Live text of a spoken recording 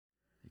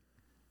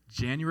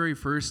January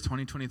 1st,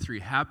 2023.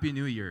 Happy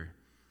New Year.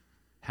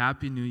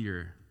 Happy New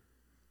Year.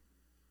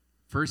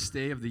 First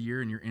day of the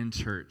year and you're in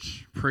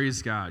church.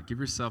 Praise God. Give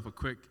yourself a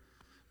quick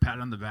pat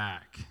on the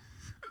back.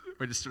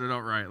 Way to start it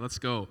out right. Let's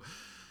go.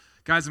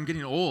 Guys, I'm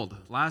getting old.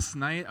 Last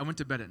night, I went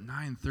to bed at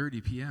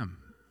 9:30 p.m.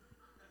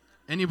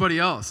 Anybody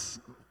else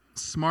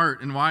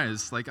smart and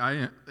wise like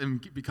I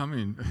am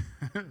becoming?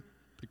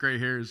 The gray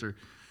hairs are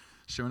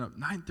showing up.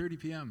 9:30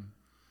 p.m.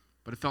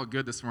 But it felt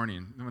good this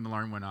morning when the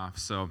alarm went off.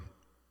 So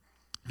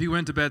if you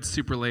went to bed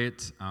super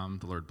late,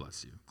 the Lord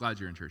bless you. Glad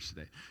you're in church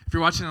today. If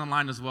you're watching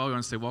online as well, we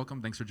want to say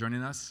welcome. Thanks for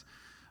joining us.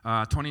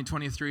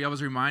 2023, I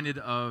was reminded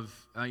of,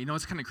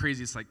 it's kind of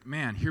crazy. It's like,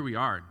 man, here we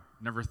are.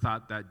 Never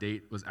thought that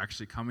date was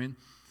actually coming.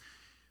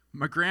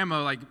 My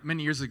grandma, like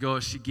many years ago,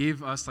 she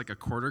gave us like a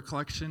quarter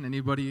collection.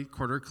 Anybody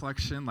quarter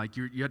collection? Like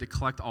you had to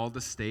collect all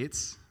the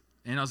states.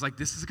 And I was like,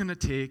 this is going to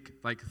take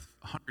like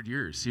 100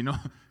 years,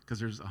 because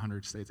there's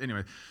 100 states.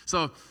 Anyway,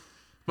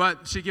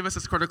 but she gave us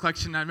this quarter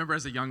collection. I remember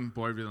as a young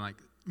boy being like,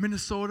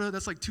 Minnesota,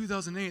 that's like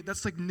 2008.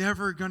 That's like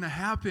never going to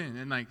happen.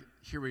 And like,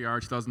 here we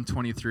are,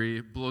 2023.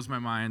 It blows my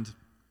mind.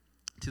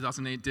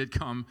 2008 did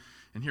come,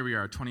 and here we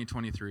are,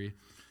 2023.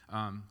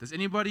 Does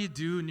anybody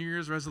do New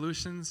Year's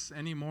resolutions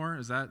anymore?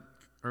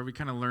 Are we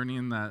kind of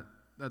learning that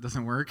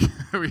doesn't work?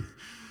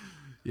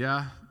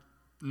 Yeah?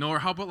 No, or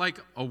how about like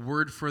a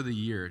word for the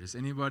year? Does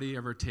anybody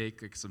ever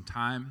take like some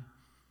time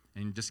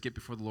and just get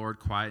before the Lord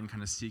quiet and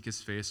kind of seek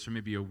his face for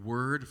maybe a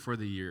word for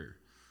the year?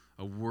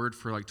 A word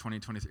for like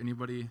 2023.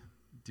 Anybody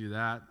do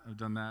that? I've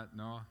done that.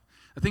 No.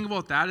 The thing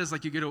about that is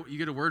like you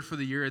get a word for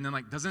the year, and then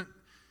like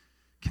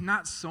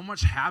cannot so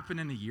much happen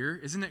in a year?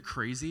 Isn't it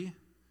crazy?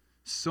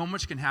 So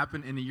much can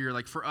happen in a year.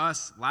 Like for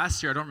us,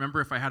 last year, I don't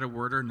remember if I had a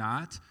word or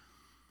not,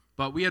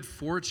 but we had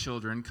 4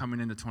 children coming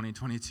into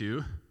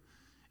 2022,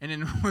 and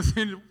then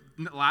within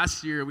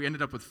last year, we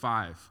ended up with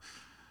 5.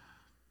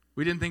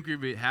 We didn't think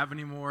we'd have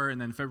any more,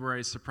 and then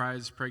February,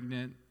 surprise,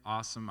 pregnant,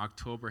 awesome.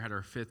 October, had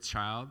our 5th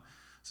child.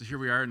 So here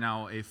we are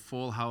now, a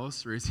full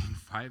house, raising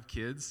 5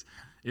 kids.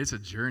 It's a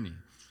journey.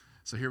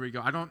 So here we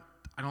go. I don't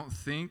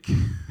think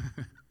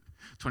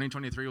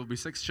 2023 will be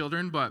 6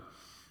 children, but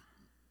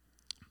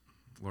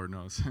Lord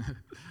knows.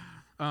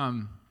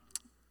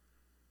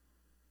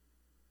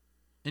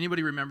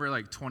 Anybody remember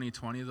like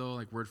 2020 though,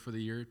 like word for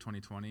the year,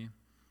 2020?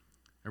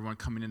 Everyone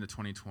coming into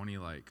 2020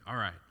 like, all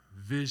right,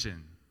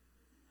 vision,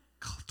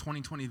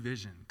 2020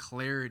 vision,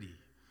 clarity,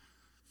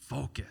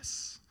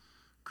 focus,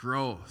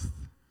 growth.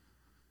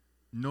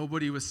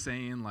 Nobody was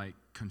saying like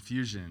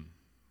confusion,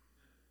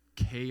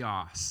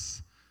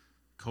 chaos,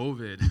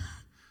 COVID,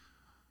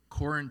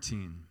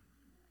 quarantine.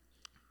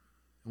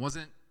 It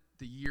wasn't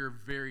the year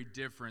very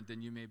different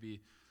than you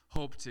maybe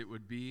hoped it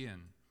would be,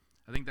 and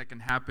I think that can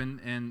happen.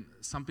 And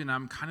something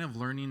I'm kind of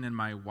learning in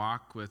my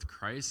walk with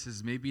Christ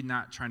is maybe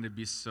not trying to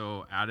be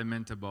so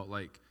adamant about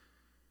like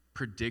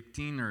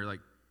predicting or like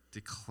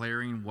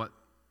declaring what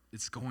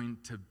it's going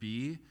to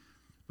be,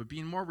 but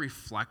being more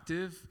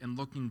reflective and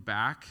looking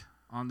back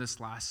on this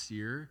last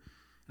year.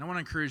 And I want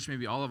to encourage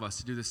maybe all of us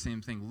to do the same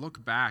thing.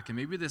 Look back, and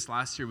maybe this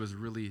last year was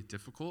really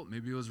difficult.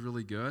 Maybe it was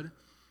really good.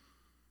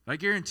 But I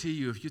guarantee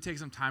you, if you take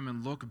some time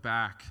and look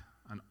back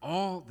on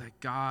all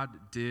that God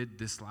did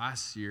this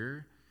last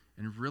year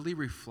and really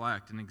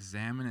reflect and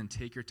examine and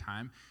take your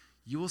time,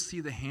 you will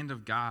see the hand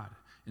of God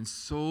in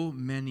so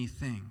many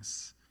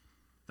things.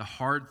 The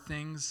hard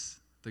things,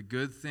 the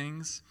good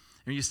things.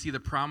 And you see the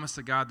promise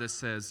of God that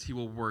says he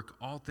will work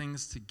all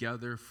things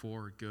together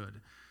for good.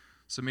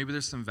 So maybe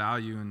there's some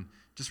value in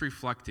just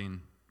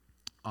reflecting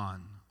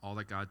on all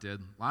that God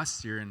did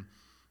last year. And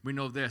we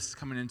know this,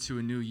 coming into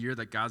a new year,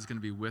 that God's going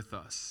to be with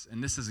us.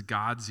 And this is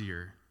God's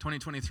year.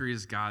 2023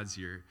 is God's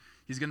year.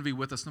 He's going to be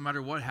with us no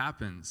matter what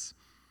happens.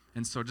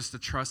 And so just to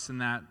trust in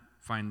that,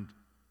 find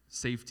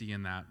safety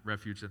in that,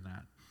 refuge in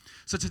that.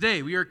 So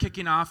today we are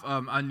kicking off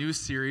a new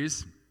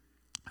series,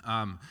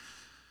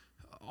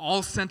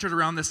 all centered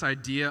around this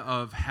idea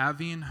of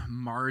having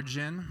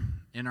margin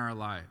in our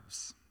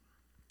lives.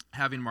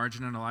 Having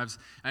margin in our lives.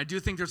 And I do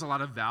think there's a lot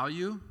of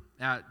value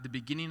at the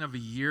beginning of a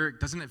year.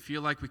 Doesn't it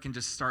feel like we can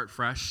just start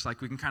fresh? Like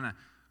we can kind of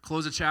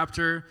close a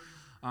chapter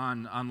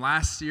on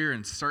last year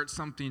and start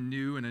something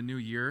new in a new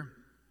year.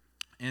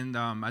 And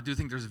I do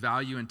think there's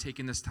value in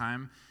taking this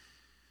time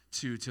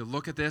to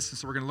look at this. And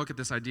so we're going to look at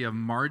this idea of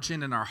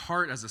margin in our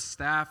heart as a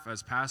staff,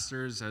 as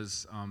pastors,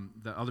 as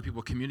the other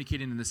people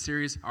communicating in this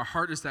series. Our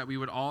heart is that we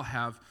would all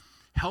have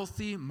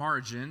healthy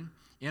margin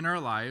in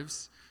our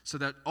lives so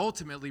that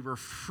ultimately we're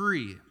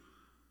free.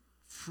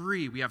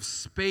 We have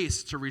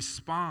space to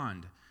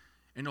respond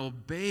and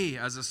obey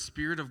as the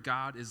Spirit of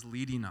God is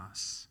leading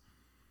us.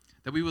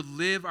 That we would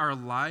live our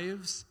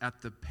lives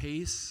at the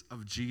pace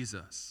of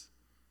Jesus.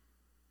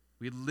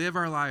 We live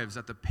our lives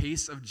at the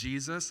pace of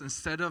Jesus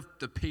instead of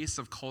the pace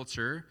of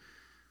culture,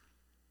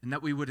 and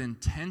that we would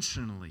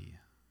intentionally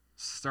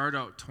start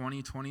out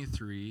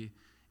 2023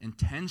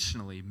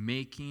 intentionally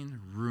making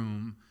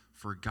room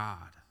for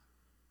God.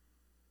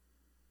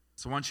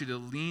 So I want you to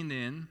lean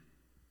in,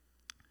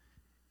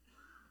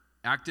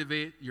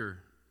 activate your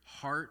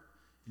heart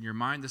and your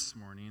mind this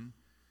morning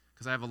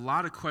because I have a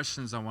lot of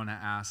questions I want to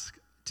ask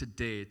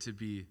today to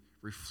be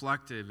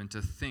reflective and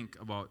to think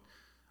about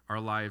our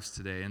lives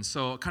today. And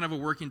so kind of a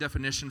working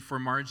definition for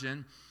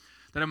margin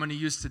that I'm going to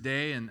use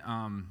today and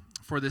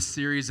for this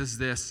series is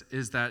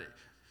that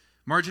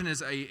margin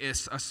is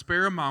a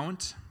spare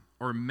amount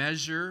or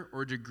measure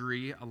or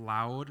degree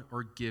allowed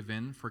or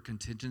given for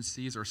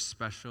contingencies or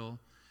special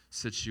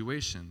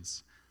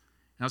situations.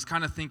 And I was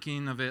kind of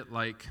thinking of it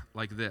like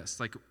this,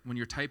 like when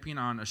you're typing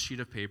on a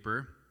sheet of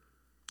paper,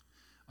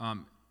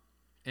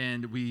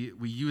 and we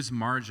use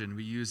margin,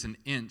 we use an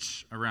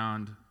inch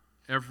around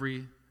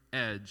every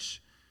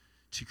edge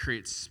to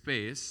create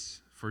space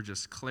for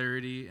just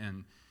clarity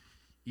and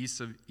ease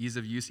of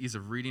use, ease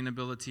of reading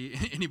ability.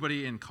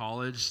 Anybody in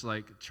college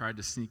tried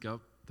to sneak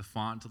up the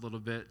font a little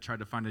bit, tried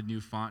to find a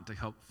new font to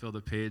help fill the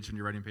page when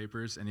you're writing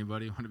papers?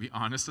 Anybody want to be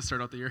honest to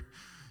start out the year?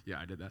 Yeah,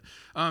 I did that.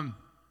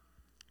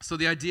 So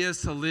the idea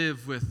is to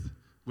live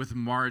with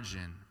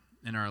margin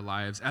in our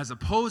lives, as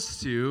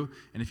opposed to,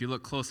 and if you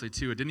look closely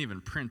too, it didn't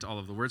even print all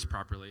of the words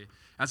properly,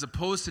 as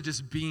opposed to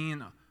just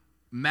being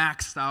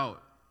maxed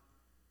out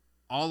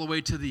all the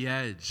way to the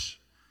edge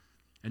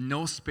and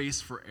no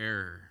space for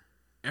error.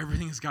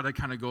 Everything's got to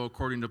kind of go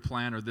according to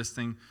plan or this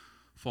thing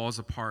falls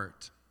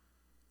apart.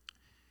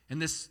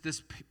 And this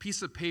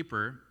piece of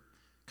paper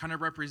kind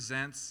of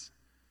represents,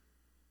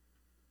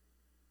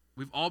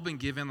 we've all been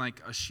given like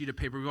a sheet of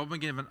paper. We've all been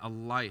given a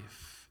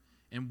life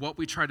and what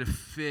we try to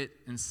fit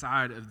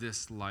inside of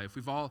this life.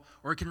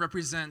 Or it can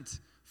represent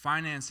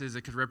finances.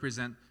 It could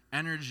represent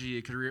energy.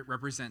 It could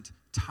represent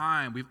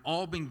time. We've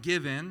all been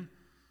given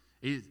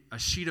a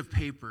sheet of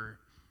paper,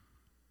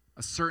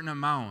 a certain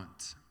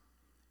amount.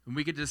 And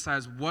we get to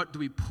decide, what do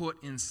we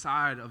put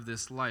inside of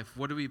this life?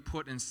 What do we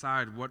put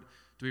inside? What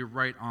do we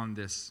write on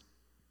this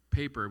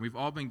paper? We've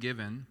all been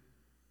given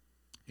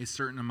a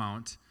certain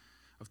amount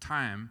of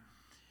time.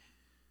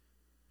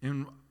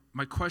 And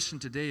my question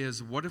today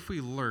is, what if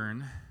we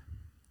learn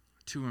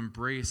to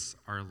embrace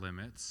our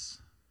limits?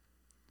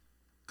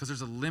 Because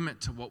there's a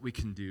limit to what we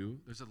can do.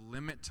 There's a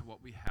limit to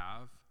what we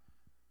have.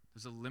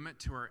 There's a limit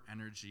to our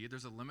energy.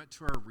 There's a limit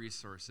to our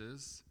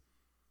resources.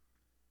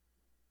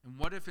 And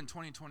what if in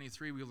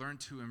 2023 we learn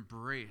to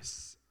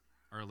embrace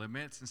our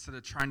limits instead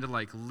of trying to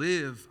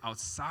live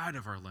outside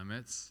of our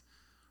limits,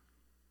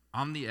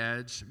 on the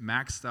edge,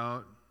 maxed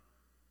out?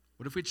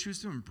 What if we choose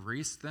to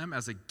embrace them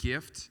as a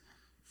gift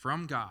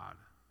from God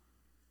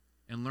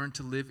and learn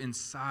to live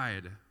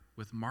inside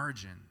with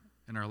margin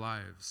in our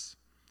lives?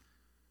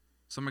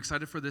 So I'm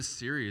excited for this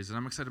series, and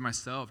I'm excited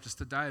myself just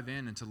to dive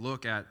in and to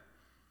look at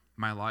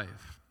my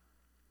life.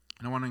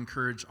 And I want to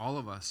encourage all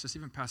of us, just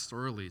even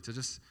pastorally, to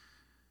just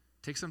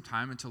take some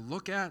time and to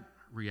look at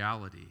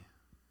reality.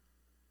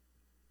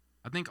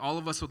 I think all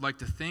of us would like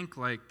to think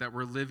that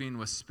we're living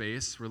with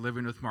space, we're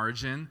living with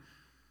margin,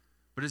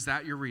 but is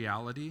that your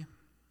reality?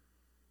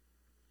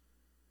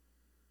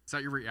 Is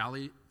that your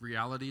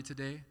reality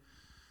today?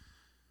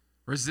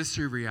 Or is this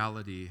your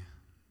reality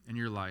in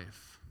your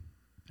life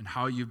and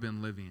how you've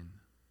been living?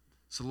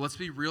 So let's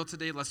be real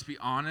today. Let's be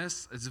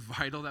honest. It's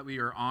vital that we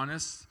are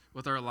honest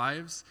with our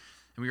lives.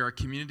 And we are a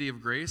community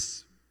of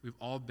grace. We've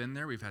all been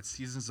there. We've had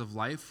seasons of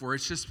life where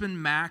it's just been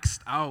maxed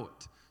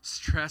out,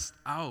 stressed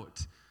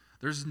out.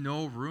 There's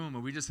no room.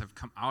 And we just have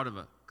come out of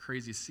a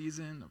crazy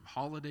season of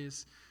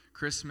holidays,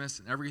 Christmas,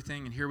 and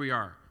everything. And here we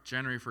are,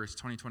 January 1st,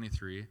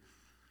 2023.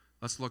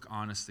 Let's look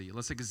honestly.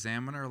 Let's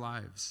examine our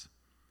lives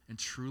and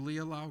truly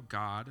allow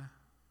God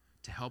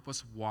to help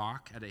us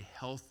walk at a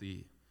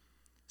healthy,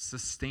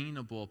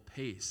 sustainable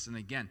pace. And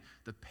again,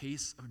 the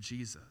pace of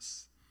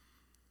Jesus.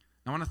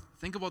 I want to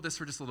think about this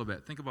for just a little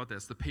bit. Think about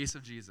this, the pace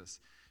of Jesus.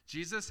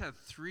 Jesus had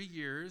 3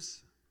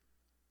 years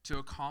to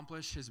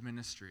accomplish his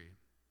ministry.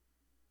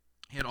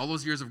 He had all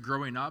those years of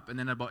growing up, and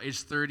then about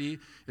age 30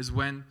 is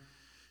when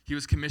he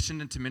was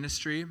commissioned into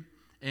ministry,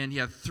 and he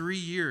had 3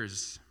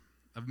 years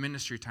of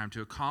ministry time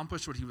to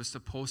accomplish what he was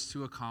supposed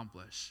to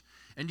accomplish.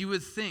 And you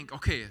would think,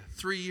 okay,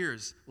 3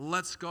 years,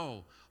 let's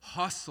go.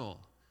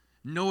 Hustle.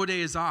 No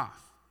days off.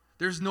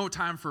 There's no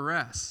time for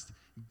rest.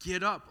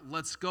 Get up,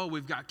 let's go.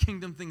 We've got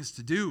kingdom things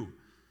to do.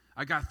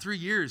 I got 3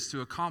 years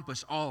to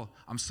accomplish all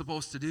I'm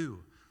supposed to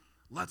do.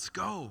 Let's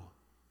go.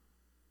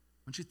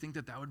 Don't you think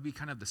that would be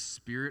kind of the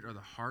spirit or the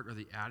heart or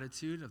the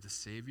attitude of the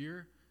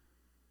Savior?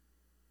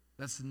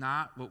 That's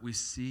not what we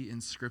see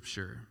in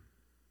Scripture.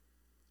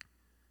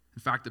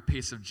 In fact, the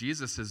pace of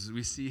Jesus is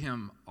we see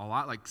him a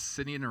lot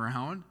sitting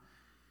around,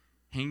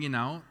 hanging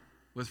out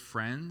with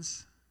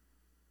friends.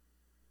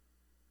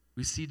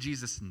 We see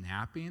Jesus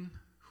napping.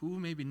 Who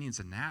maybe needs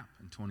a nap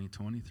in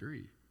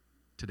 2023?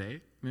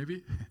 Today,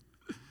 maybe?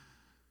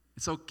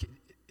 It's okay.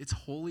 It's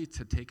holy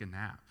to take a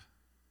nap.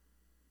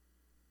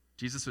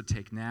 Jesus would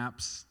take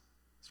naps,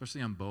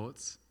 especially on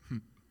boats.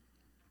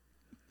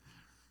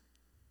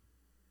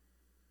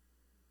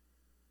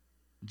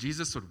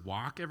 Jesus would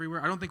walk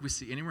everywhere. I don't think we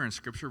see anywhere in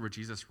Scripture where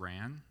Jesus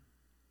ran.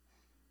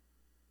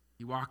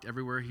 He walked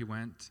everywhere he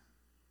went.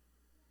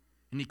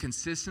 And he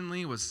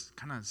consistently was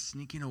kind of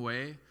sneaking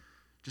away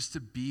just to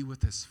be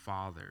with his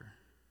Father,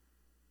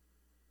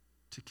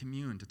 to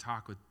commune, to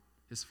talk with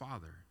his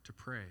Father, to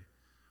pray.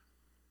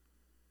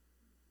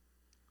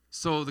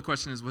 So the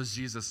question is, was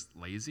Jesus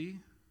lazy?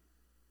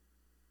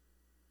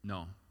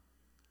 No.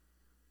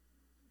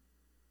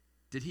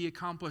 Did he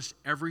accomplish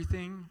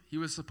everything he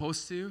was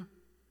supposed to?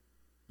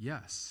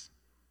 Yes.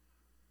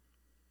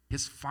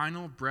 His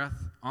final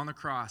breath on the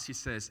cross, he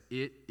says,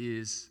 "It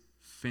is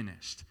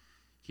finished."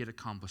 He had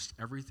accomplished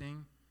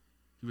everything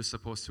he was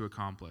supposed to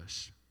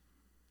accomplish.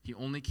 He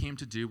only came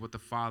to do what the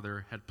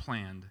Father had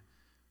planned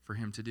for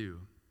him to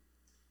do.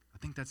 I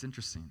think that's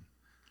interesting.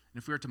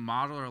 And if we are to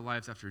model our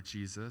lives after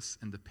Jesus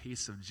and the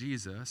pace of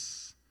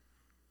Jesus,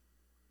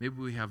 maybe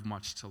we have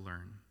much to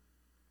learn.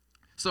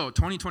 So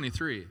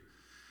 2023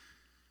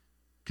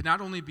 could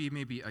not only be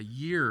maybe a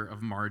year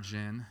of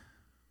margin,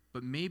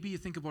 but maybe you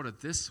think about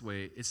it this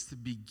way: it's the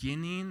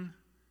beginning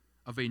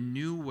of a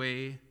new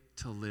way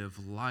to live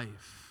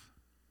life.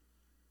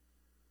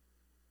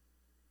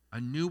 A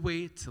new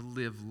way to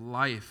live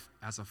life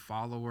as a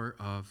follower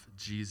of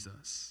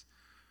Jesus.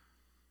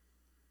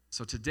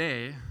 So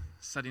today,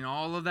 setting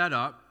all of that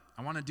up,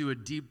 I want to do a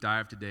deep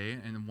dive today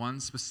in one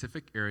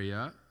specific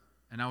area,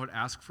 and I would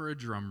ask for a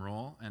drum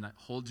roll, and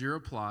hold your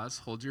applause,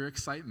 hold your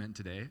excitement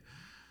today.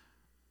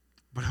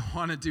 But I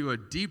want to do a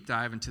deep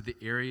dive into the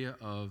area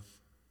of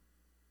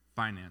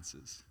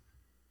finances.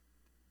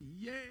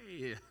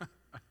 Yay!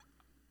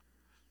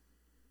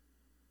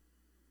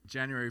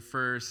 January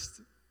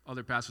 1st,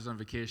 other pastors on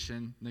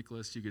vacation.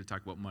 Nicholas, you get to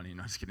talk about money.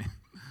 No, just kidding.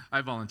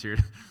 I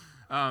volunteered.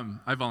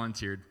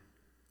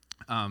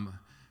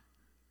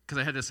 Because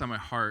I had this on my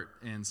heart,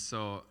 and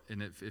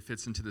it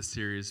fits into the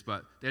series.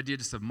 But the idea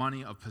just of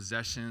money, of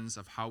possessions,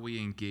 of how we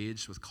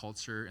engage with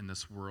culture in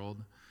this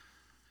world.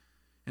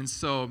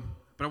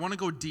 But I want to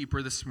go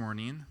deeper this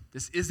morning.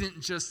 This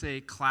isn't just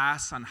a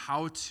class on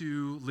how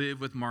to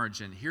live with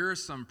margin. Here are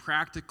some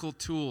practical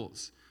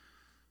tools.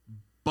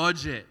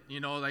 Budget,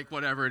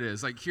 whatever it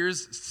is.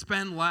 Here's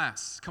spend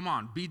less. Come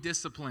on, be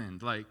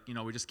disciplined.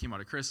 We just came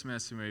out of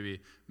Christmas. We maybe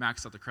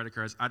maxed out the credit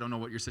cards. I don't know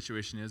what your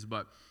situation is,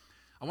 but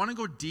I want to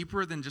go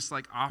deeper than just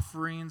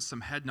offering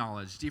some head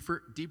knowledge.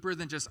 Deeper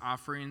than just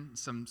offering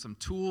some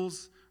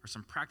tools or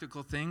some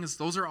practical things.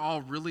 Those are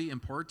all really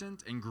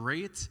important and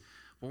great.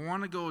 But I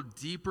want to go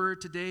deeper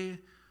today,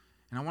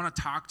 and I want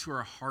to talk to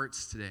our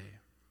hearts today.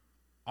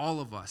 All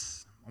of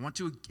us. I want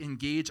to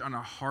engage on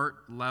a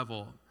heart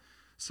level.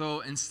 So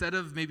instead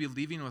of maybe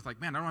leaving with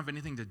man, I don't have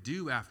anything to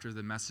do after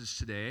the message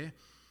today,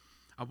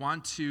 I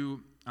want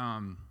to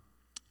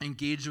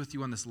engage with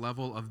you on this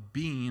level of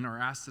being, or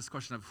ask this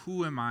question of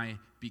who am I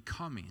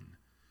becoming?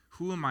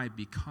 Who am I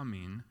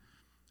becoming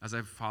as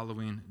I'm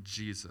following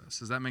Jesus?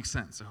 Does that make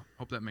sense? I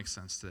hope that makes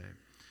sense today.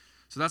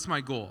 So that's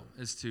my goal,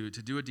 is to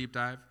do a deep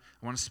dive.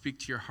 I want to speak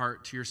to your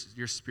heart, to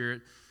your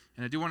spirit.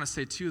 And I do want to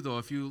say, too, though,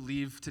 if you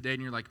leave today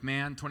and you're like,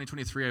 man,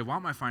 2023, I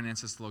want my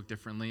finances to look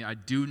differently. I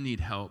do need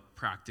help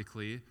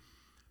practically.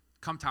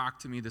 Come talk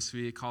to me this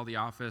week. Call the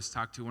office.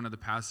 Talk to one of the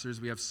pastors.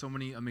 We have so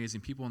many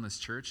amazing people in this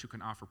church who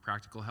can offer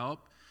practical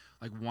help,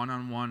 like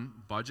one-on-one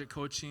budget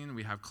coaching.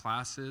 We have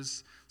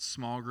classes,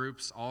 small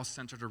groups, all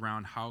centered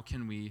around how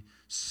can we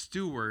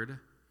steward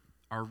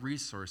our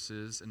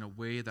resources in a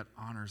way that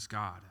honors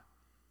God.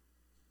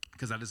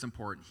 Because that is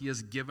important. He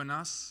has given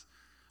us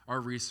our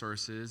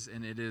resources,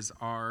 and it is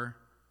our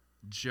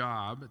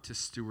job to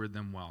steward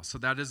them well. So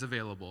that is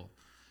available.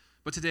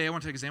 But today I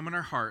want to examine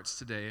our hearts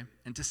today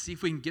and to see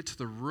if we can get to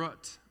the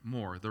root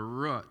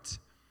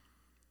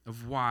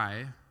of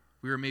why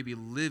we are maybe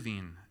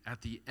living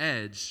at the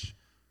edge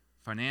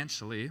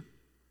financially,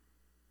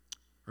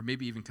 or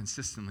maybe even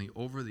consistently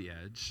over the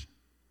edge,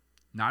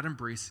 not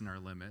embracing our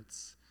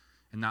limits,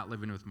 and not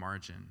living with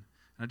margin.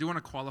 And I do want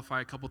to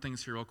qualify a couple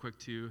things here real quick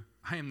too.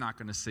 I am not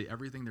going to say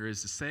everything there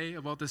is to say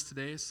about this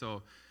today,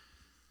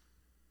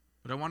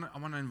 but I want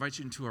to invite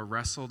you into a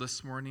wrestle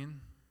this morning.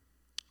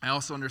 I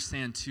also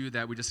understand too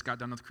that we just got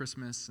done with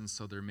Christmas, and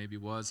so there maybe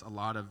was a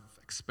lot of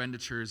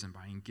expenditures and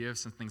buying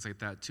gifts and things like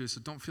that too.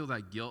 So don't feel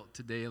that guilt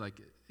today. It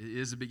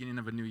is the beginning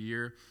of a new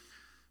year,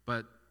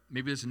 but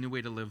maybe there's a new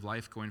way to live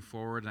life going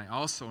forward. And I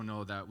also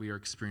know that we are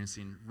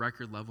experiencing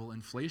record level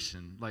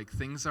inflation.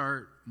 Things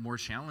are more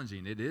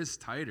challenging. It is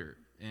tighter.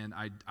 And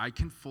I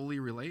can fully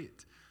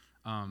relate.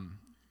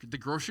 The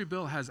grocery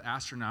bill has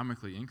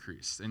astronomically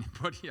increased.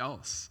 Anybody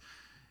else?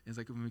 It's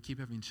when we keep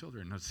having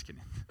children. No, just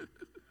kidding.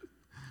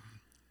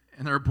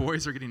 And our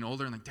boys are getting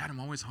older and Dad,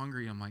 I'm always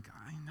hungry. I'm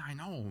I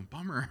know,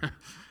 bummer.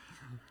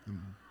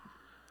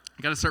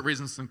 I got to start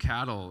raising some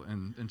cattle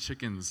and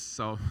chickens.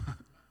 So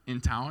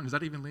in town, is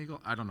that even legal?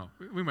 I don't know.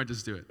 We might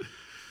just do it.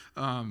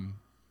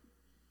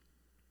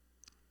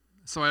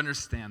 So I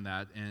understand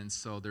that, and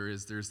so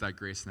there's that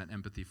grace and that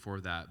empathy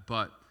for that,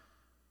 but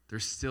there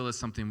still is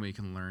something we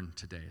can learn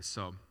today.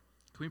 So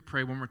can we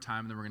pray one more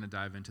time, and then we're going to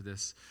dive into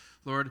this.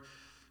 Lord,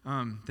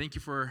 thank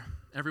you for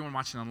everyone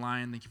watching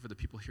online. Thank you for the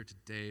people here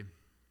today.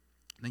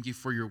 Thank you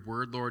for your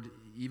word, Lord,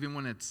 even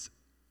when it's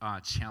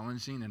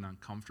challenging and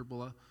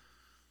uncomfortable.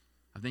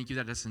 I thank you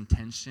that its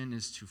intention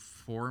is to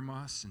form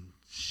us and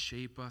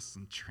shape us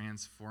and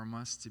transform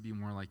us to be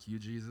more like you,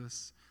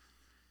 Jesus.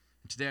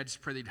 And today I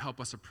just pray that you'd help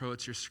us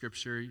approach your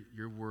scripture,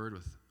 your word,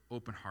 with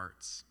open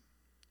hearts,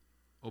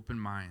 open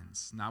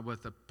minds, not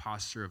with a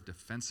posture of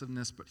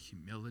defensiveness, but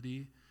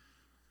humility.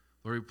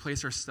 Lord, we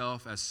place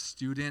ourselves as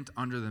student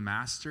under the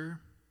master,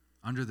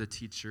 under the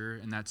teacher,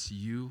 and that's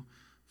you,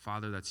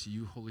 Father, that's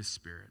you, Holy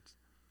Spirit.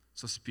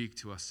 So speak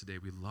to us today.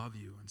 We love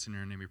you. And it's in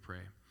your name we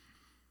pray.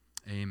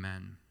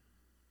 Amen.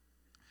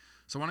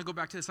 So I want to go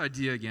back to this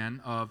idea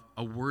again of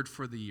a word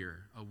for the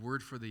year, a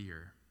word for the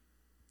year,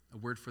 a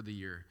word for the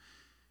year.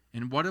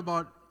 And what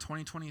about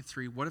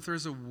 2023? What if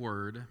there's a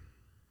word,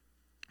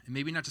 and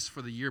maybe not just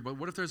for the year, but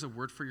what if there's a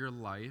word for your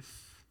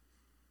life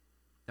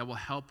that will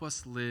help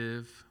us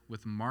live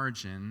with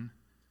margin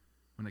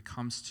when it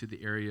comes to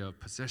the area of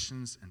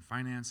possessions and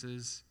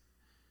finances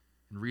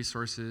and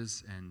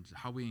resources and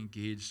how we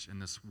engage in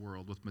this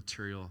world with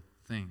material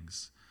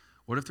things?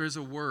 What if there's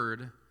a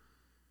word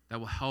that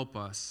will help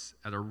us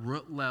at a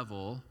root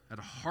level, at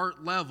a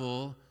heart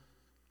level,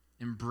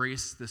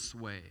 embrace this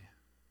way?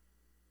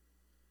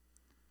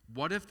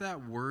 What if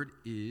that word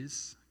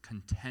is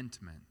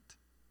contentment?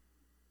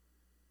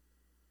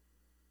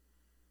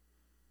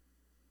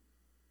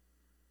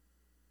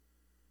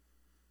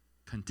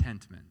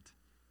 Contentment.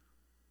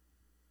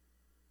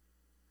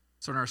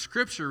 So in our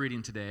scripture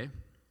reading today,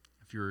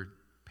 if you're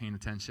paying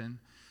attention,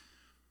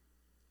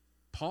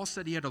 Paul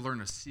said he had to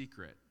learn a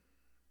secret.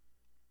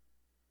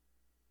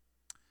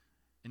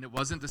 And it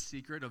wasn't the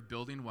secret of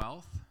building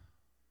wealth.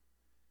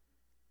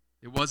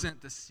 It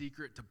wasn't the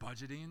secret to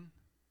budgeting.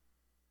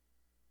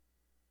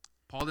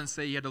 Paul didn't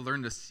say he had to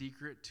learn the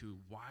secret to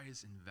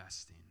wise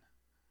investing.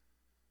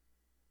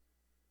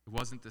 It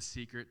wasn't the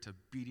secret to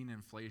beating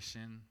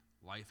inflation,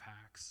 life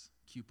hacks,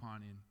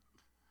 couponing.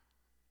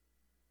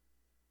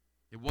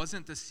 It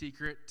wasn't the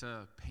secret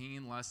to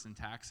paying less in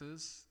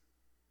taxes,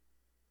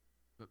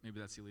 but maybe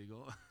that's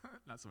illegal.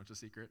 Not so much a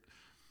secret.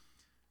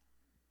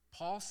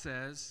 Paul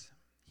says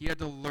he had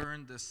to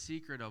learn the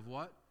secret of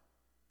what?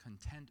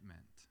 Contentment.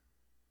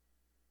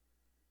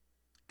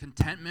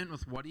 Contentment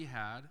with what he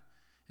had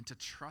and to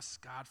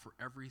trust God for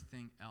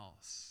everything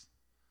else.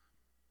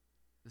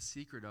 The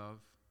secret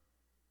of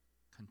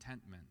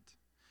contentment.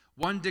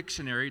 One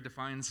dictionary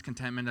defines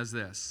contentment as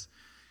this: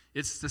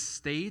 it's the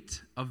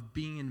state of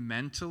being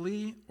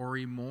mentally or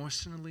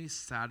emotionally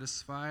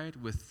satisfied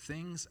with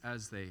things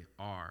as they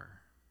are.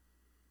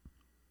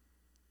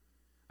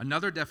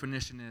 Another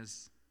definition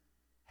is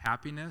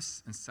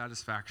happiness and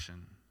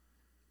satisfaction,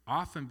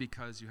 often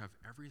because you have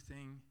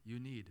everything you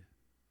need.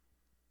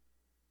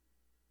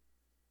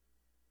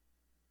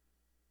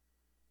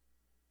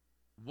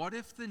 What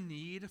if the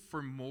need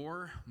for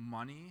more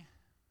money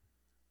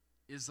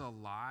is a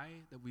lie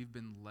that we've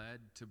been led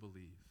to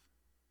believe?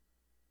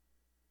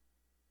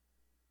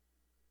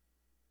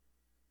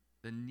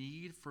 The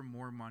need for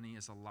more money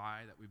is a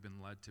lie that we've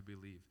been led to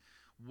believe.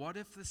 What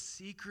if the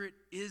secret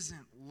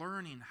isn't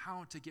learning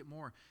how to get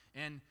more?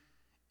 And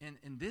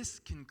this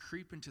can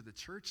creep into the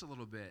church a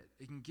little bit.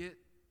 It can get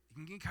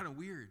kind of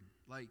weird.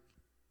 Like,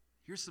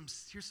 here's some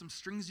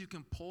strings you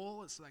can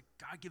pull. It's like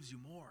God gives you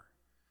more.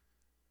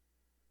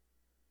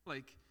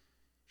 Like,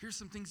 here's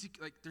some things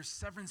there's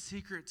 7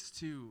 secrets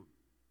to.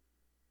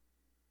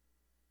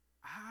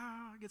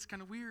 It gets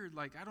kind of weird.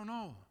 Like, I don't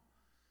know.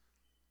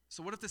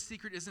 So what if the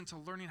secret isn't to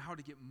learning how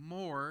to get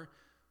more?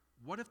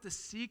 What if the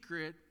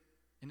secret,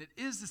 and it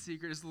is the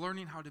secret, is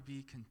learning how to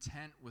be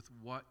content with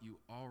what you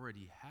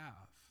already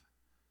have?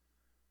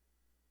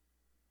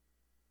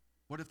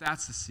 What if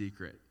that's the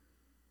secret?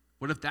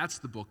 What if that's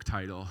the book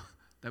title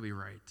that we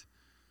write?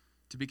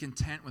 To be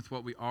content with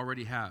what we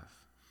already have.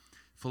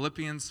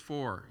 Philippians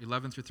 4,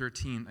 11 through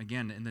 13,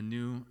 again, in the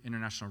New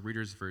International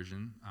Reader's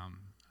Version.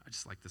 I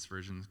just like this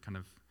version, kind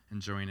of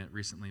enjoying it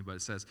recently, but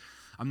it says,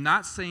 I'm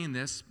not saying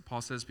this,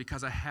 Paul says,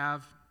 because I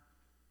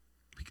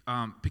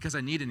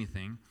need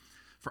anything,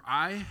 for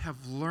I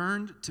have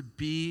learned to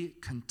be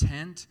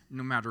content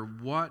no matter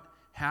what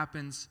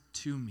happens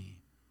to me.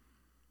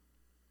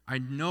 I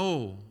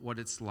know what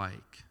it's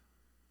like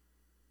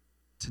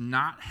to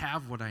not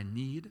have what I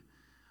need.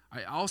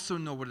 I also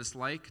know what it's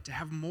like to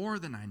have more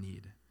than I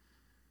need.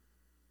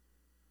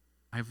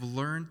 I've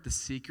learned the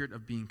secret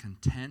of being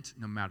content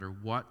no matter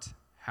what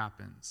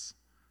happens.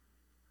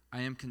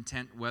 I am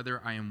content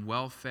whether I am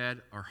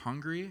well-fed or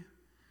hungry.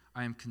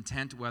 I am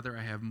content whether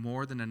I have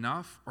more than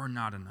enough or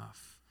not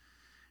enough.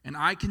 And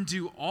I can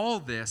do all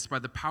this by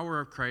the power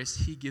of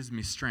Christ. He gives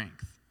me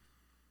strength.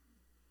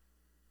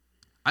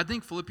 I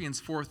think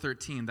Philippians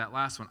 4:13, that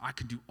last one, I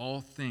can do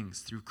all things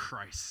through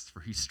Christ,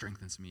 for he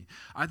strengthens me.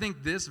 I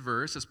think this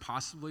verse is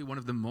possibly one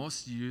of the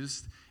most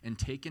used and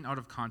taken out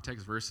of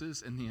context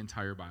verses in the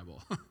entire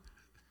Bible.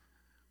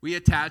 We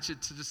attach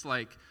it to just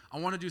like, I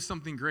want to do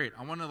something great.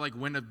 I want to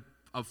win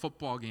a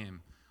football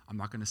game. I'm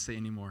not going to say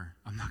anymore.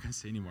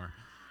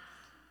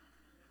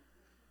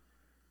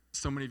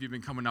 So many of you have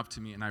been coming up to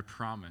me, and I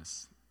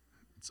promise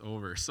it's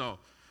over. So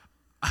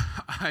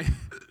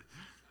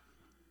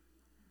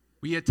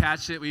we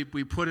attach it, we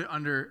put it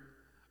under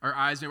our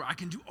eyes. I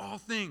can do all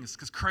things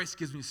because Christ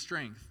gives me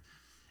strength.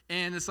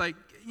 And it's like,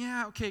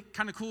 yeah, okay,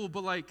 kind of cool,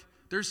 but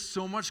there's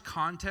so much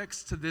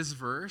context to this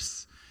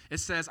verse. It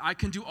says, I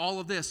can do all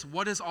of this.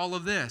 What is all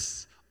of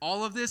this?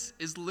 All of this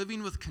is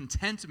living with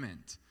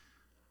contentment.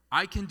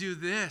 I can do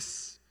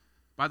this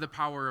by the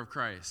power of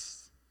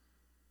Christ.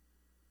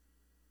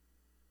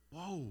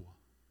 Whoa.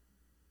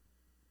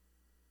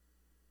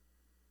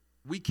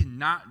 We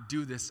cannot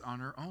do this on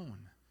our own.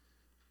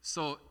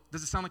 So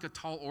does it sound like a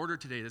tall order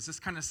today? Does this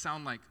kind of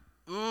sound like,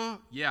 oh,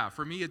 yeah,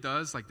 for me it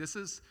does. Like this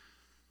is,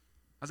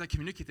 as I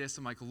communicate this,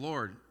 I'm like,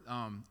 Lord,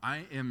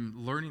 I am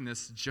learning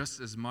this just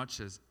as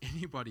much as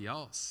anybody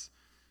else.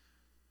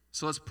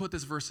 So let's put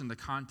this verse into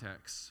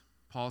context.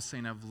 Paul's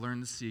saying, I've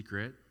learned the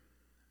secret,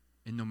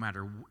 and no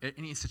matter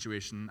any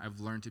situation, I've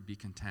learned to be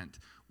content.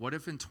 What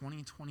if in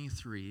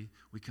 2023,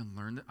 we can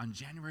learn that on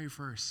January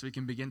 1st, so we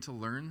can begin to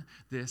learn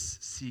this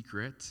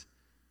secret?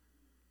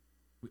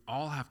 We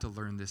all have to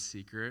learn this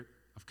secret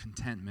of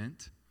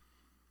contentment.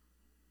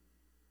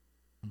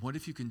 And what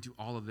if you can do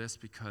all of this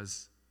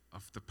because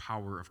of the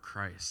power of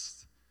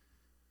Christ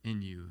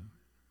in you?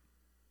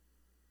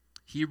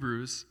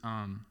 Hebrews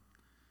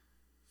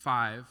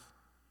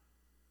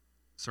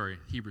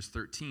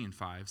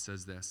 13:5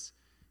 says this.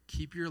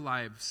 Keep your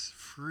lives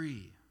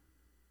free.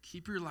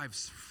 Keep your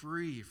lives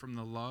free from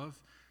the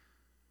love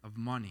of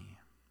money.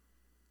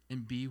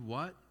 And be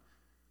what?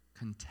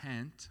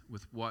 Content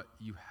with what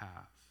you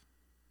have.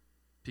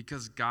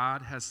 Because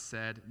God has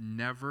said,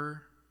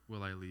 never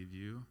will I leave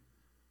you.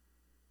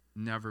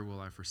 Never will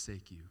I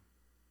forsake you.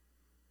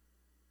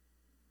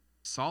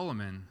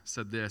 Solomon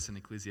said this in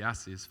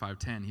Ecclesiastes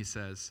 5:10. He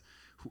says,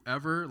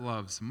 whoever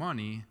loves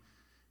money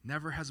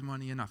never has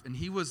money enough. And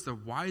he was the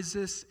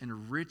wisest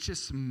and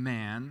richest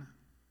man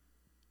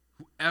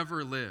who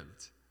ever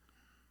lived.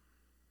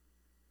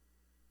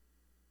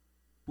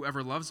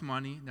 Whoever loves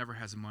money never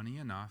has money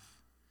enough.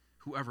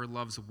 Whoever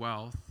loves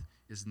wealth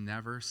is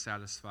never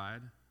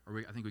satisfied,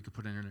 or I think we could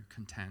put in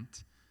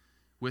content,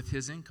 with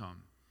his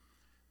income.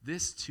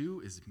 This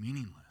too is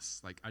meaningless.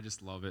 Like, I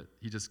just love it.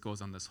 He just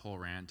goes on this whole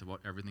rant about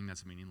everything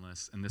that's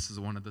meaningless. And this is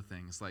one of the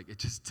things. Like, it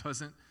just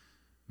doesn't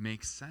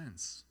make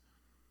sense.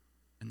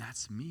 And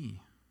that's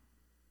me.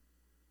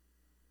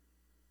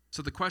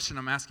 So the question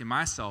I'm asking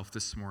myself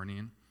this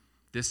morning,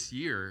 this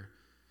year,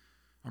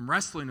 I'm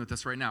wrestling with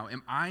this right now.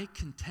 Am I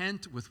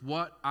content with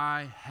what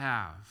I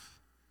have?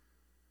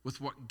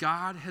 With what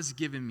God has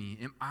given me?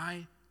 Am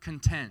I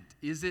content?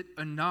 Is it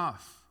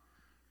enough?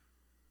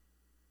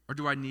 Or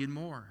do I need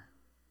more?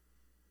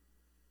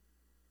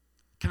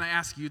 Can I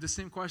ask you the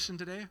same question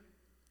today?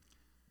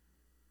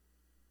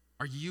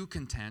 Are you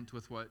content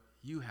with what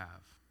you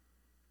have?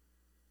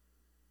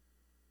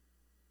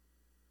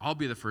 I'll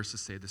be the first to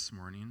say this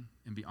morning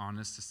and be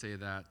honest to say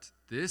that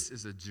this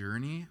is a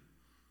journey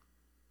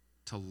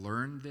to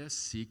learn this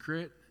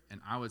secret,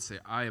 and I would say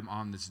I am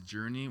on this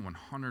journey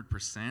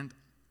 100%.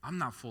 I'm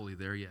not fully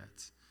there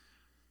yet.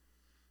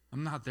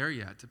 I'm not there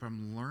yet, but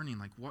I'm learning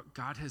like what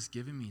God has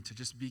given me to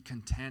just be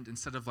content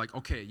instead of like,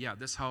 okay, yeah,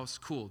 this house,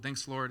 cool,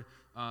 thanks, Lord.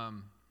 If I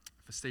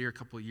stay here a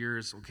couple of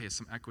years, okay,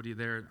 some equity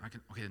there.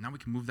 Now we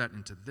can move that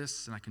into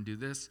this, and I can do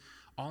this,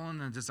 all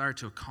in a desire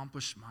to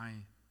accomplish my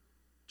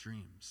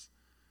dreams.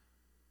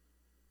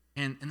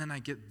 And then I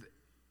get,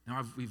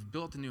 we've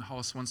built a new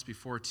house once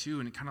before too,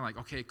 and it kind of like,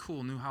 okay,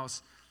 cool, new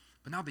house,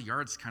 but now the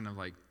yard's kind of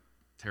like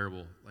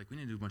terrible. Like we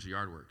need to do a bunch of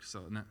yard work.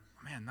 So now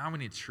we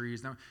need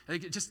trees. Now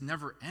like, it just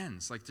never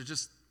ends. Like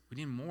we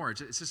need more.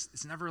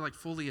 It's never like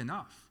fully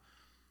enough.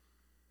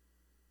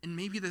 And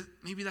maybe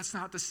that's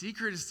not the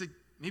secret.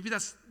 Maybe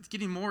that's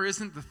getting more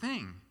isn't the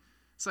thing.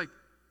 It's like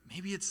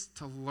maybe it's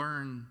to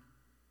learn,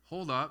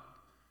 hold up,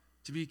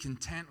 to be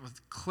content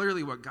with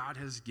clearly what God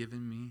has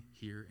given me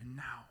here and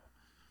now.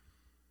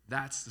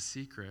 That's the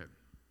secret.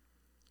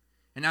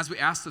 And as we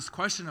ask this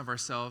question of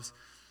ourselves,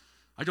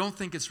 I don't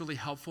think it's really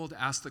helpful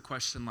to ask the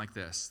question like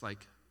this,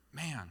 like,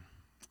 man,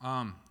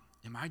 am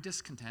I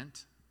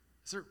discontent?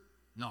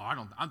 No,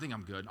 I think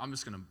I'm good. I'm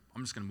just gonna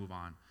move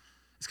on.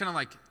 It's kind of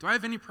like, do I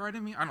have any pride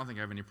in me? I don't think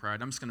I have any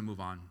pride. I'm just gonna move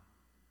on.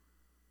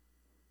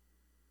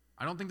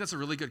 I don't think that's a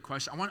really good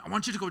question. I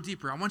want you to go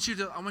deeper. I want you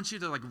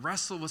to like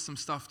wrestle with some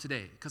stuff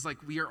today, because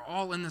like we are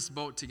all in this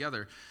boat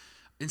together.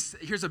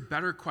 Here's a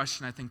better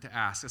question I think to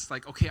ask. It's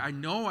like, okay, I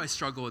know I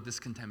struggle with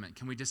discontentment.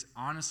 Can we just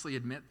honestly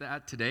admit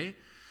that today?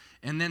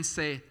 And then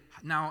say,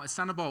 now it's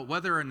not about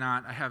whether or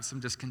not I have some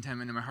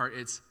discontentment in my heart.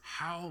 It's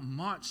how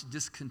much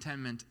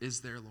discontentment is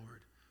there,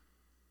 Lord?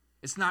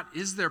 It's not,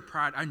 is there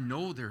pride? I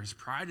know there is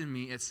pride in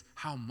me. It's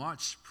how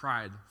much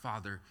pride,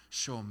 Father,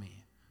 show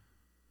me.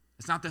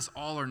 It's not this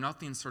all or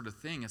nothing sort of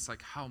thing. It's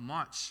like how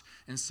much.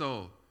 And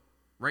so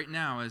right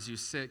now, as you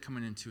sit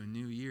coming into a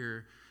new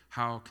year,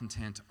 how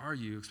content are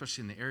you,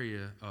 especially in the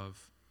area of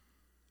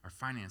our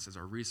finances,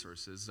 our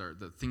resources,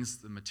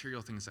 the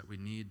material things that we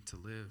need to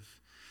live?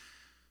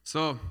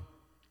 So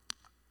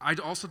I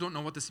also don't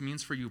know what this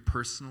means for you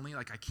personally.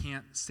 Like I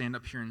can't stand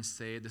up here and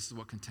say this is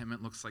what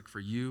contentment looks like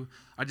for you.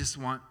 I just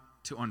want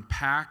to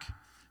unpack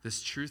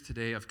this truth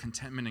today of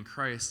contentment in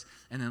Christ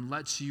and then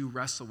lets you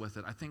wrestle with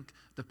it. I think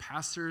the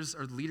pastor's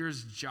or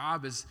leader's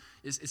job is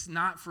it's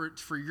not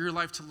for your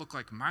life to look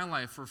like my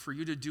life or for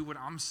you to do what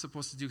I'm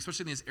supposed to do,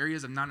 especially in these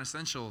areas of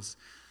non-essentials.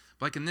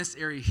 But like in this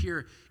area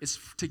here, it's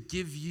to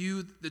give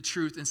you the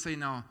truth and say,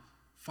 now,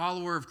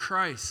 follower of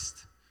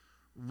Christ,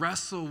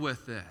 wrestle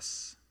with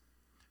this.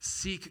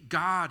 Seek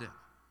God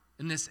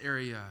in this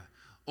area.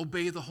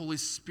 Obey the Holy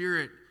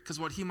Spirit, because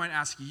what he might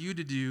ask you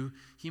to do,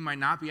 he might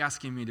not be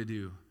asking me to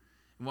do.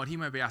 And what he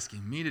might be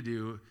asking me to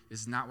do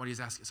is not what he's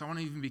asking. So I want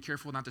to even be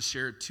careful not to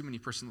share too many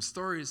personal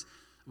stories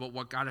about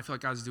what I feel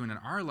like God's doing in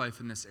our life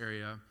in this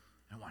area.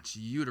 I want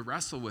you to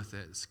wrestle with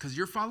it, because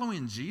you're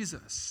following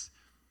Jesus.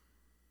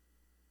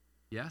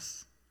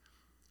 Yes?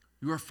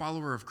 You are a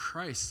follower of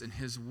Christ and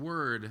his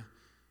word,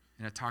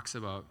 and it talks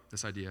about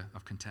this idea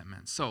of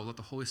contentment. So let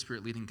the Holy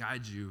Spirit lead and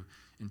guide you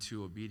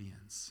into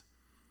obedience.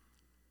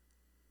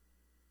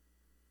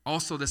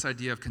 Also, this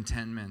idea of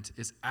contentment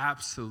is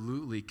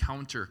absolutely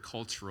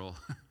countercultural.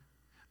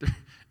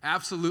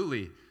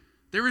 Absolutely.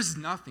 There is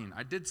nothing.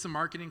 I did some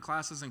marketing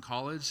classes in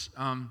college.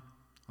 Well,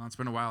 it's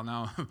been a while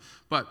now.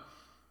 But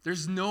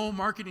there's no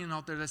marketing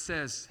out there that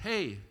says,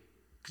 hey,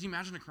 could you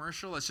imagine a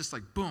commercial? It's just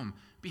like, boom,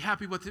 be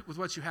happy with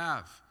what you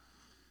have.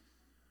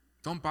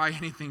 Don't buy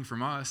anything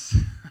from us.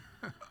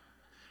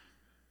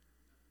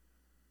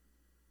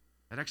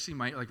 That actually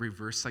might, like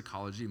reverse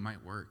psychology,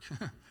 might work.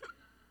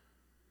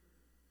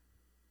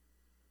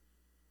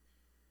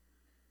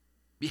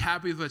 Be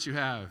happy with what you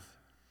have.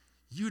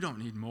 You don't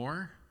need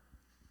more.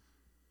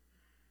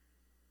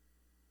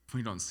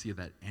 We don't see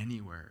that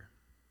anywhere.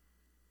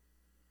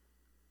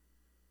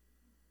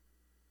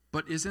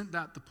 But isn't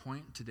that the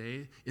point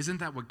today? Isn't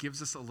that what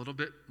gives us a little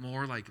bit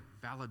more like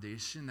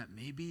validation that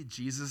maybe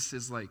Jesus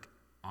is like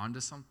onto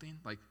something?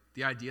 Like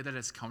the idea that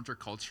it's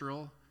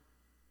countercultural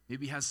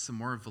maybe has some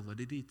more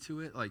validity to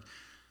it. Like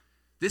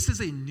this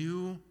is a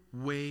new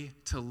way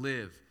to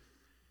live.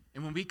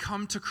 And when we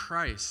come to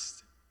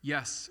Christ,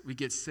 yes, we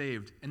get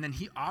saved. And then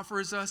he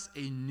offers us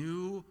a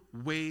new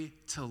way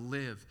to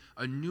live,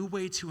 a new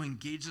way to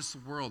engage this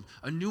world,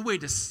 a new way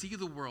to see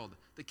the world.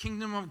 The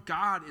kingdom of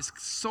God is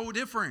so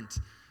different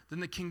than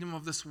the kingdom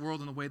of this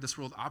world and the way this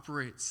world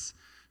operates.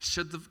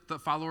 Should the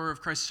follower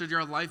of Christ, should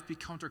your life be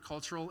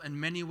countercultural? In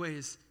many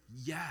ways,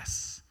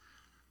 yes.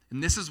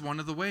 And this is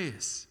one of the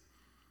ways.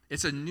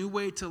 It's a new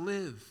way to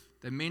live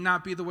that may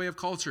not be the way of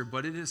culture,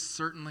 but it is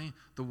certainly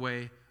the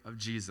way of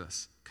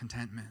Jesus,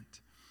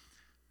 contentment.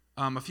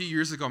 A few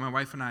years ago, my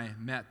wife and I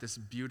met this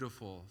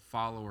beautiful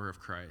follower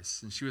of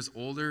Christ. And she was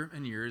older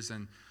in years,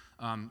 and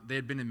they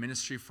had been in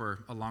ministry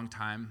for a long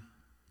time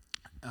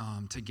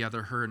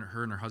together, her and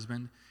her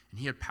husband. And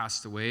he had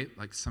passed away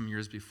like some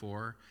years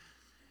before.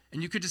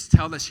 And you could just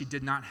tell that she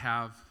did not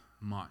have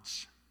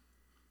much.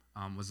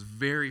 Was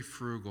very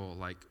frugal,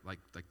 like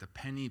the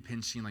penny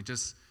pinching, like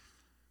just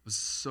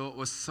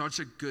was such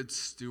a good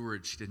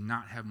steward. She did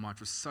not have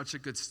much, was such a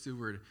good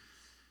steward.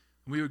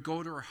 We would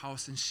go to her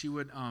house and she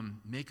would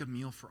make a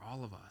meal for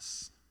all of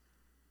us.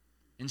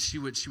 And she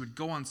would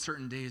go on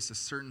certain days to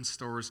certain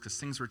stores because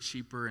things were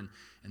cheaper, and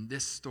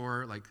this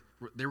store, like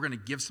they were going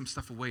to give some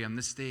stuff away on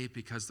this day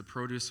because the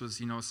produce was,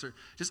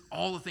 just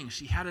all the things.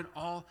 She had it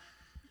all.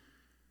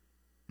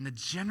 And the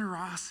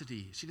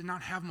generosity, she did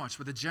not have much,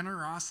 but the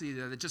generosity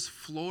that it just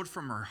flowed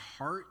from her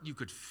heart, you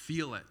could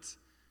feel it.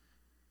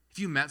 If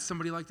you met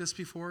somebody like this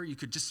before, you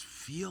could just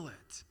feel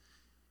it.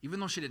 Even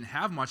though she didn't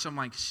have much, I'm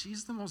like,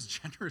 she's the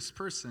most generous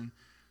person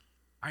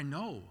I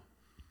know.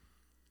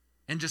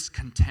 And just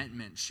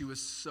contentment. She was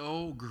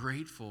so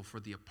grateful for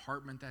the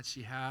apartment that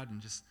she had,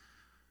 and just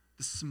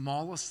the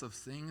smallest of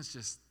things,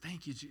 just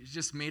thank you. It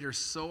just made her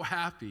so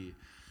happy.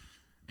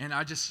 And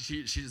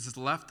she just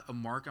left a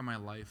mark on my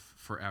life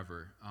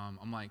forever.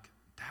 I'm like,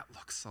 that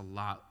looks a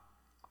lot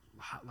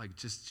like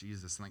just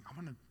Jesus. And like, I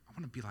want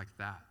to be like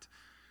that.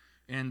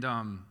 And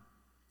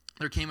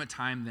there came a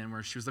time then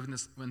where she was living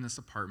in this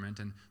apartment,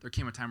 and there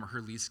came a time where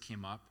her lease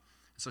came up,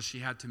 so she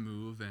had to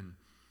move,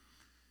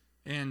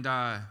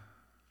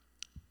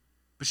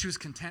 but she was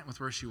content with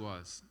where she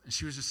was, and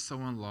she was just so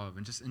in love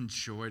and just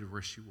enjoyed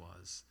where she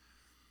was.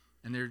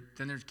 And there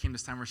came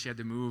this time where she had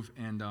to move,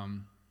 and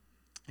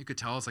you could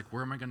tell, it's like,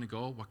 where am I going to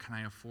go? What can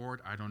I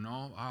afford? I don't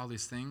know, all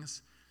these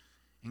things.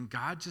 And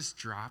God just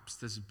drops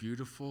this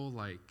beautiful,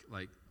 like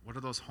what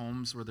are those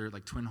homes where they're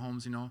like twin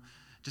homes,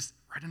 just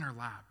right in her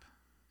lap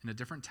in a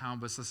different town,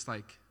 but it's just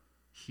like,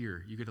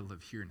 here, you get to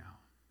live here now.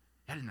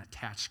 It had an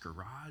attached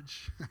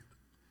garage,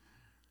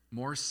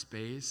 more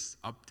space,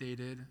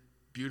 updated,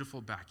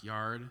 beautiful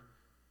backyard.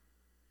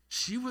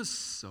 She was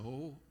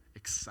so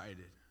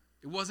excited.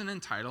 It wasn't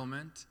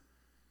entitlement.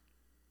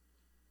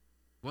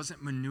 It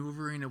wasn't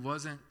maneuvering.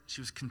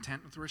 She was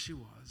content with where she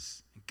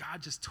was. And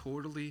God just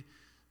totally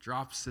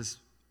drops this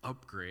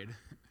upgrade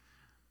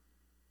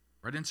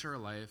right into her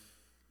life.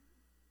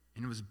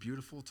 And it was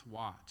beautiful to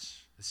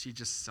watch as she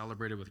just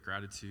celebrated with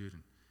gratitude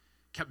and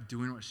kept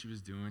doing what she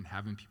was doing,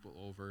 having people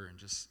over and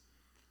just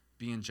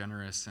being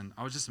generous. And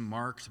I was just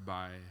marked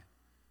by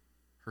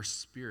her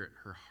spirit,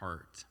 her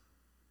heart.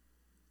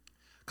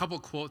 A couple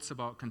quotes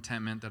about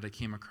contentment that I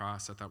came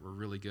across I thought were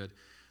really good.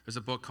 There's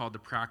a book called The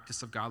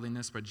Practice of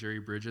Godliness by Jerry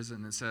Bridges,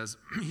 and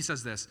he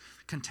says this: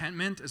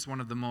 contentment is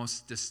one of the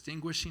most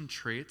distinguishing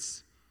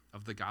traits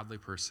of the godly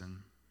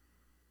person,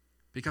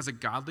 because a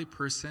godly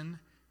person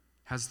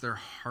has their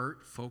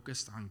heart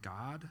focused on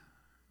God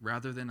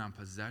rather than on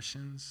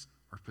possessions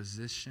or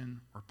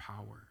position or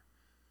power.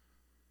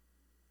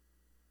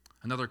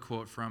 Another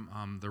quote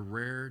from The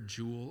Rare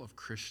Jewel of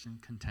Christian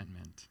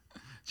Contentment,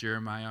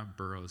 Jeremiah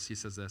Burroughs. He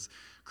says this: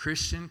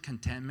 Christian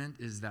contentment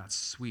is that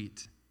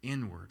sweet,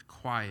 inward,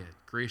 quiet,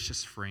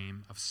 gracious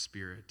frame of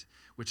spirit,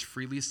 which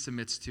freely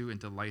submits to and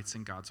delights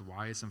in God's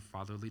wise and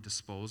fatherly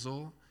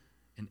disposal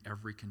in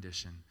every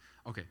condition.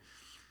 Okay,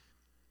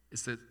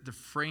 it's the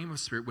frame of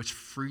spirit which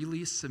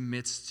freely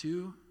submits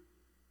to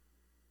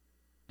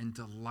and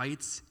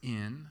delights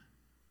in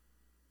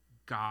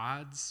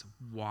God's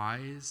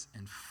wise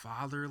and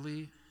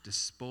fatherly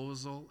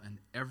disposal in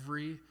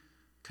every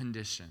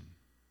condition.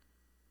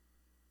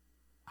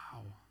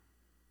 Wow.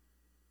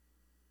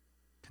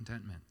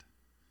 Contentment.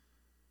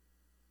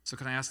 So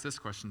can I ask this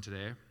question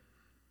today?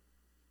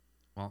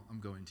 Well,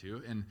 I'm going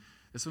to. And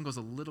this one goes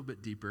a little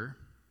bit deeper,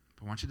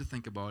 but I want you to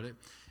think about it.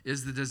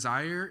 Is the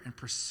desire and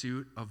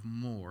pursuit of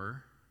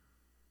more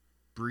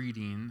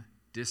breeding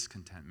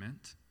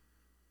discontentment?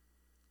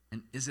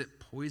 And is it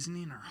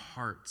poisoning our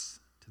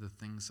hearts to the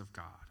things of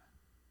God?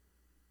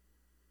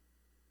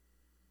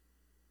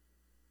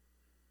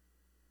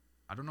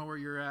 I don't know where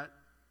you're at,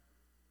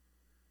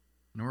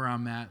 nor where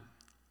I'm at.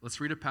 Let's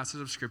read a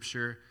passage of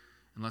Scripture,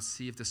 and let's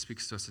see if this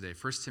speaks to us today.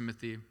 1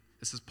 Timothy,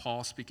 this is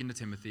Paul speaking to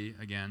Timothy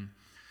again.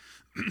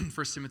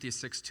 1 Timothy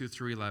 6, 2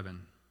 through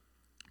 11.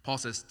 Paul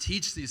says,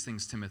 "Teach these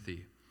things,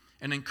 Timothy,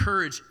 and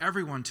encourage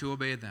everyone to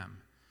obey them.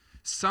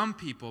 Some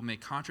people may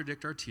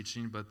contradict our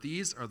teaching, but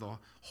these are the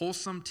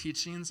wholesome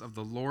teachings of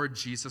the Lord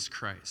Jesus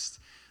Christ.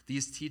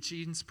 These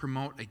teachings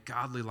promote a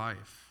godly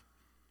life.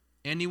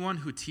 Anyone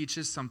who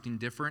teaches something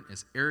different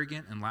is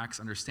arrogant and lacks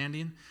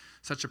understanding.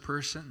 Such a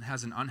person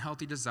has an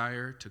unhealthy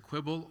desire to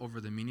quibble over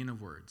the meaning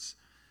of words.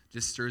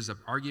 This stirs up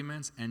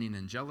arguments ending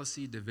in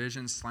jealousy,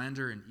 division,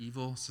 slander, and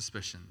evil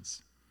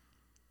suspicions.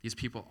 These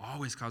people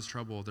always cause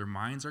trouble. Their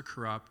minds are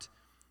corrupt,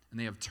 and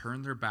they have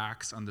turned their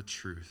backs on the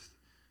truth.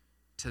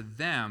 To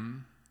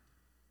them,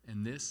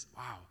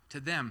 to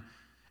them,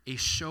 a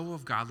show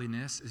of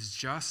godliness is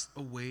just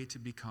a way to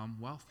become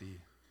wealthy.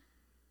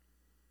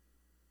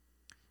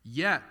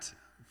 Yet,"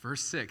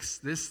 verse 6,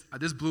 this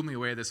blew me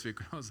away this week.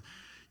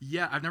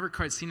 I've never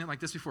quite seen it like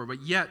this before,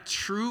 but yet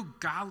true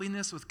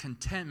godliness with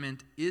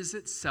contentment is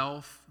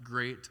itself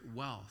great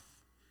wealth.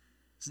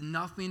 It's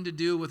nothing to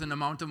do with an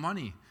amount of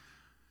money.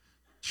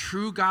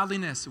 True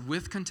godliness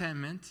with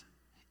contentment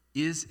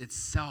is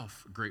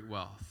itself great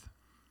wealth.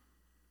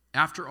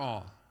 After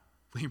all,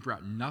 we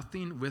brought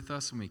nothing with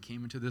us when we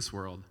came into this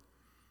world,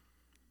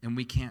 and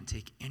we can't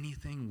take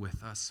anything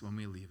with us when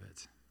we leave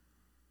it.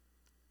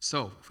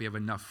 So, if we have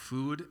enough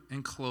food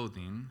and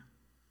clothing,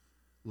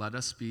 let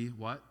us be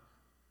what?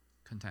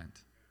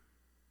 Content.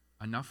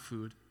 Enough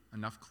food,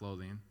 enough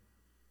clothing,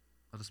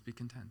 let us be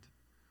content.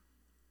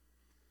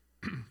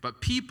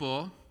 But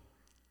people,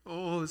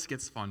 this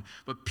gets fun.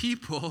 But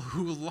people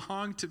who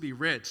long to be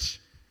rich,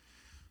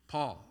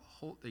 Paul,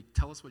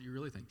 tell us what you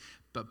really think.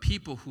 But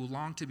people who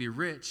long to be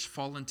rich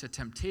fall into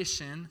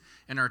temptation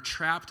and are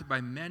trapped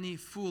by many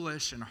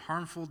foolish and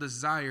harmful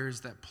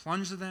desires that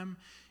plunge them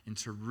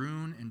into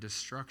ruin and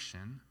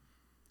destruction.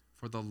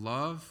 For the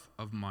love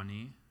of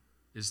money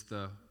is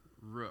the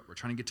root. We're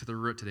trying to get to the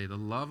root today. The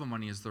love of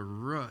money is the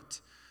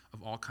root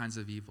of all kinds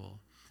of evil.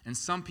 And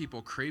some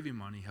people craving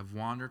money have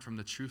wandered from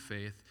the true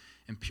faith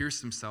and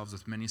pierced themselves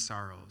with many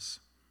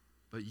sorrows.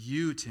 But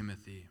you,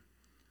 Timothy,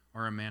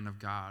 are a man of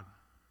God.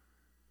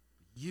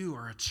 You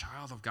are a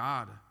child of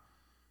God.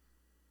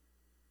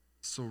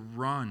 So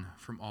run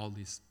from all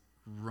these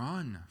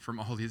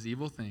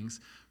evil things.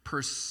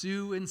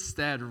 Pursue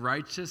instead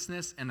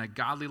righteousness and a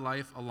godly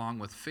life along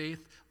with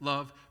faith,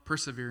 love,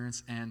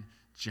 perseverance, and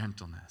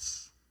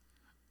gentleness.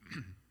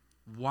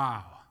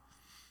 Wow.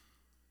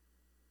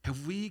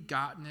 Have we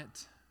gotten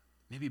it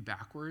maybe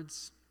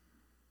backwards?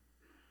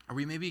 Are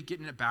we maybe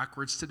getting it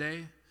backwards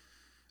today?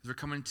 As we're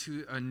coming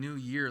to a new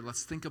year,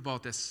 let's think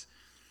about this.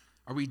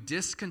 Are we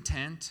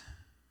discontent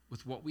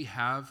with what we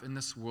have in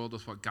this world,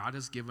 with what God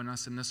has given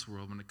us in this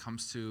world when it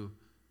comes to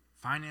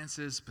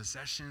finances,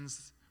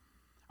 possessions?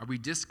 Are we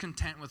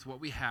discontent with what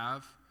we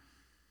have?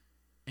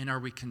 And are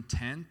we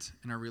content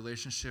in our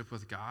relationship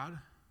with God?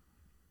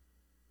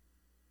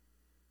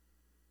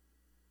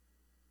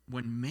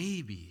 When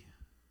maybe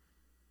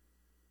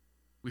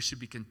we should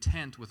be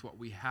content with what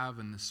we have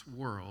in this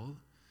world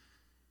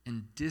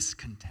and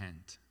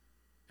discontent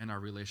in our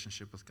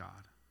relationship with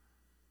God.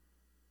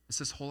 It's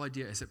this whole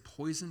idea, has it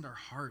poisoned our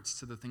hearts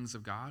to the things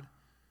of God?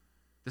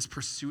 This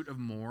pursuit of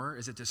more,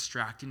 is it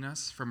distracting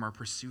us from our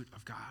pursuit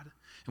of God?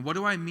 And what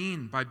do I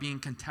mean by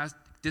being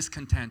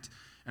discontent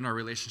in our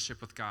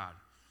relationship with God?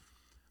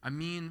 I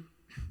mean,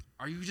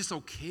 are you just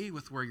okay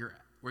with where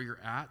you're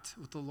at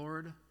with the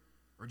Lord?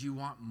 Or do you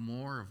want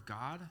more of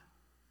God?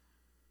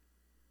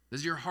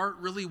 Does your heart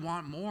really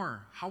want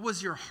more? How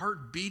is your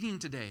heart beating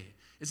today?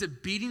 Is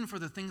it beating for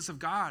the things of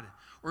God?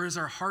 Or is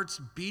our hearts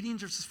beating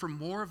just for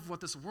more of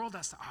what this world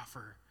has to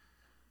offer?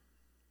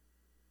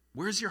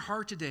 Where's your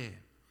heart today?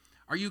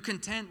 Are you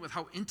content with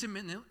how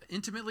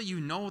intimately you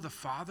know the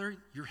Father,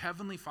 your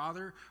heavenly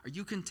Father? Are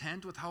you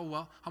content with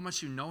how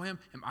much you know him?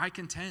 Am I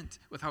content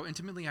with how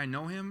intimately I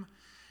know him?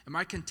 Am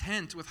I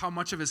content with how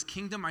much of his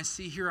kingdom I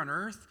see here on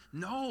earth?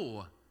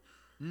 No.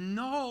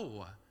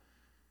 No.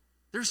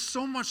 There's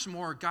so much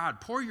more. God,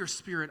 pour your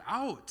Spirit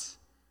out.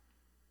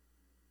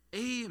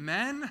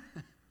 Amen.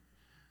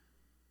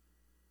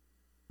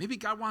 Maybe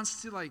God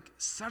wants to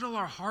settle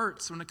our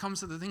hearts when it comes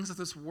to the things of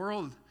this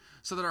world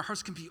so that our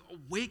hearts can be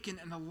awakened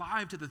and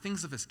alive to the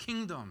things of his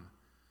kingdom.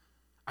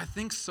 I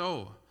think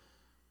so.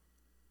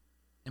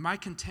 Am I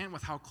content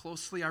with how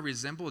closely I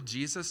resemble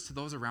Jesus to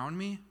those around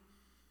me?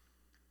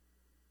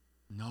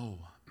 No.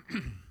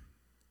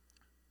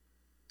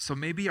 So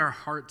maybe our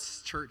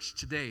hearts, church,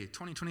 today,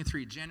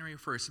 2023, January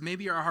 1st,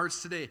 maybe our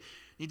hearts today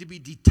need to be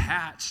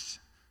detached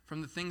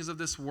from the things of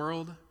this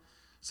world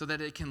so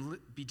that it can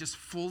be just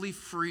fully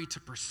free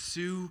to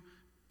pursue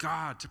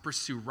God, to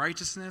pursue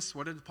righteousness.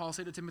 What did Paul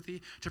say to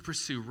Timothy? To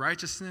pursue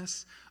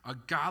righteousness, a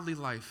godly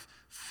life,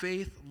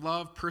 faith,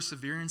 love,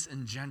 perseverance,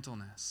 and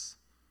gentleness.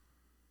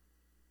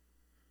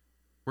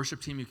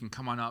 Worship team, you can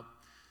come on up.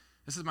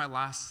 This is my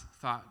last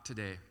thought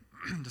today,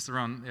 just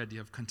around the idea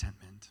of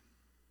contentment.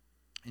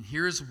 And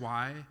here's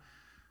why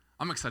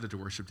I'm excited to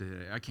worship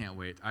today. I can't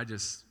wait.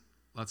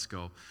 Let's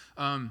go.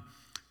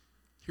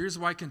 Here's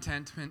why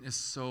contentment is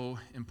so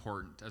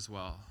important as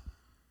well.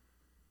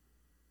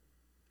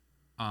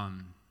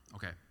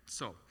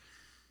 So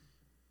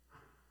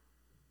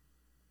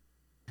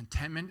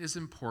contentment is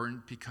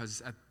important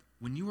because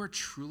when you are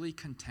truly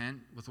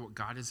content with what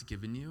God has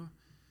given you,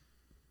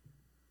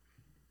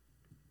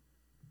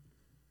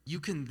 you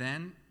can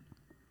then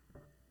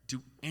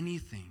do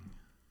anything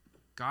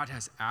God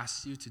has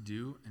asked you to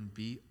do and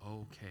be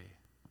okay.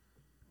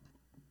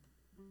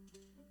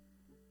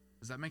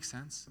 Does that make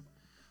sense?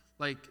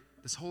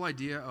 This whole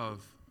idea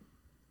of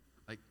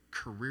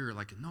career,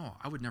 no,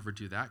 I would never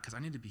do that because I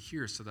need to be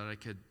here so that I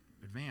could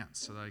advance,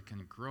 so that I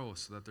can grow,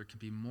 so that there can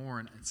be more.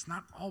 And it's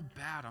not all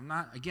bad.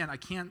 I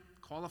can't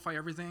qualify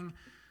everything.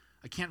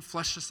 I can't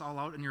flesh this all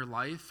out in your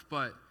life,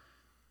 but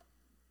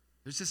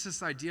there's just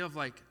this idea of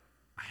I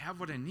have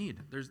what I need.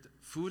 There's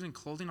food and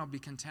clothing. I'll be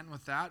content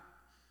with that.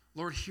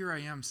 Lord, here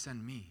I am,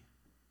 send me.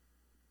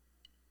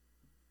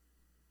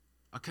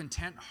 A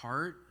content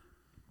heart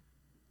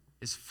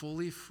is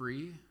fully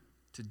free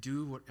to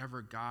do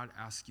whatever God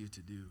asks you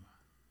to do.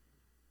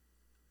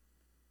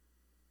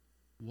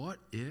 What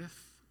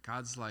if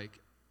God's I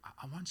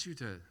want you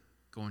to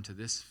go into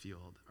this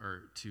field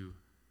or to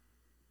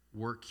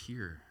work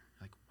here?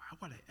 Why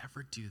would I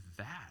ever do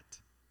that?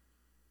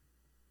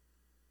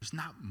 There's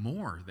not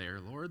more there,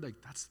 Lord.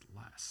 That's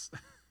less.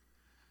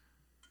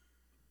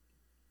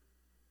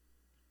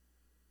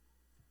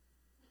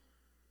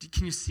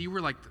 Can you see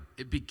where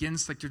it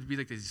begins there to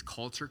be these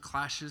culture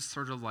clashes,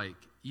 sort of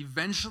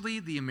eventually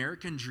the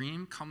American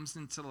dream comes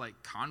into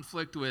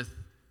conflict with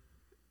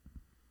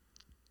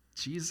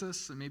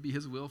Jesus and maybe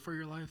his will for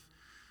your life?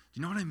 Do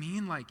you know what I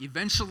mean?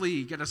 Eventually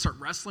you got to start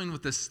wrestling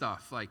with this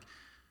stuff. Well,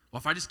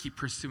 if I just keep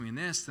pursuing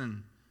this,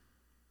 then,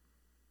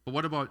 but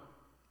what about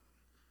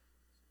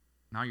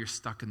now you're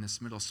stuck in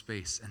this middle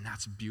space, and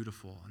that's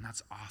beautiful, and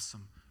that's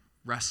awesome.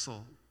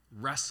 Wrestle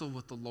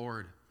with the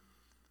Lord.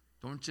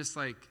 Don't just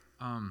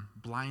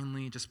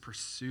blindly just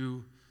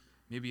pursue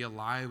maybe a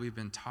lie we've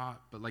been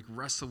taught, but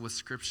wrestle with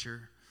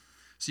Scripture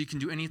so you can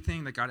do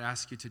anything that God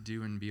asks you to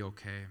do and be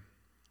okay.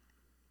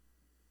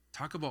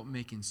 Talk about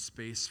making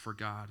space for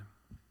God.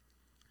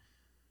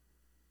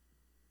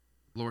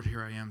 Lord,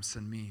 here I am,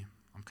 send me.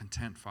 I'm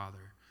content,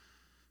 Father.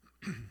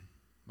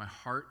 My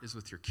heart is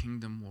with your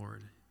kingdom,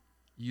 Lord.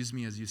 Use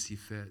me as you see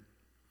fit.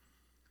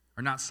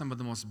 Are not some of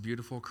the most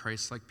beautiful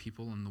Christ-like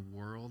people in the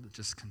world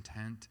just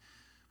content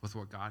with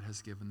what God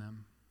has given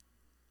them?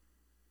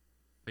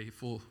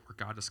 Faithful where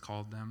God has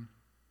called them?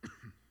 And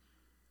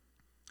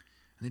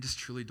they just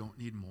truly don't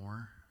need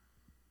more.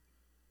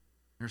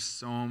 There's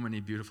so many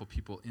beautiful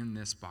people in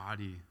this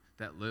body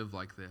that live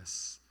like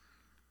this.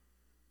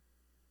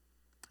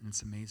 And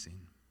it's amazing.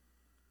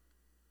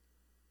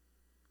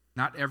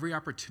 Not every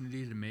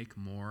opportunity to make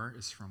more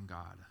is from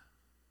God.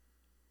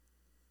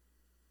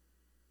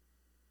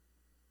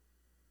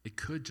 It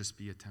could just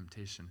be a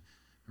temptation.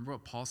 Remember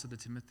what Paul said to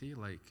Timothy?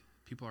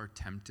 People are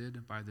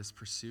tempted by this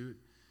pursuit.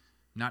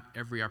 Not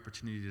every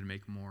opportunity to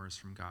make more is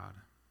from God.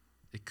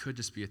 It could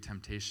just be a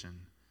temptation.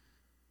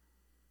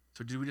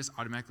 So do we just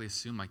automatically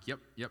assume yep?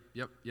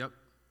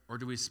 Or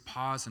do we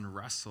pause and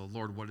wrestle?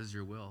 Lord, what is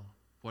your will?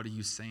 What are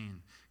you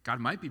saying? God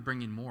might be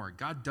bringing more.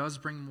 God does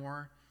bring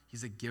more.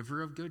 He's a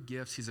giver of good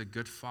gifts. He's a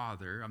good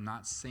father. I'm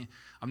not saying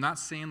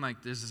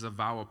this is a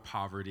vow of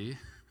poverty.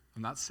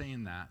 I'm not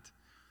saying that.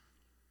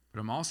 But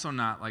I'm also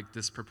not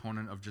this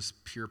proponent of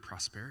just pure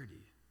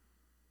prosperity.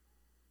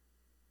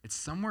 It's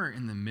somewhere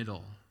in the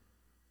middle.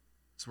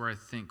 It's where I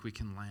think we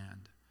can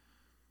land.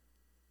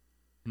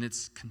 and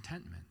it's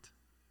contentment.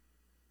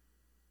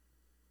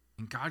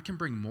 And God can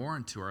bring more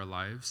into our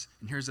lives.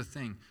 And here's the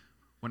thing.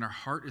 When our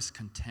heart is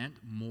content,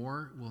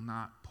 more will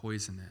not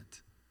poison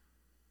it.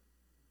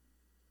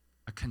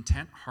 A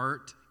content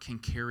heart can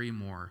carry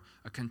more.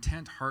 A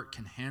content heart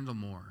can handle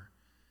more.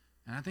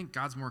 And I think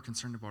God's more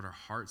concerned about our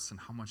hearts than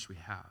how much we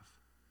have.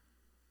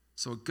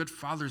 So a good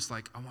father's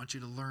like, I want you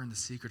to learn the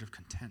secret of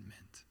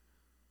contentment.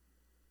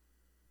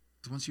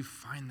 Because once you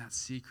find that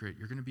secret,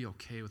 you're going to be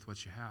okay with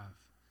what you have.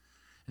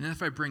 And then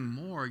if I bring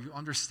more, you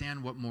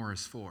understand what more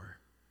is for.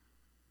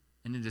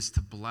 And it is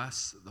to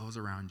bless those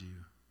around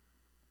you.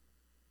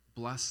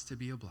 Blessed to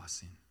be a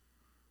blessing.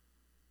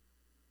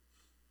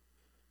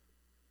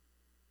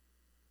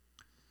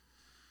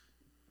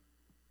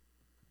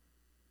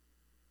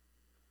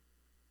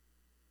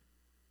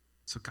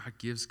 So God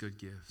gives good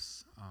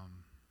gifts.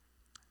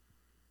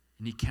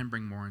 And he can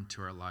bring more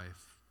into our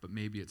life. But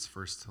maybe it's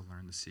first to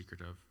learn the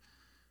secret of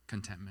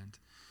contentment.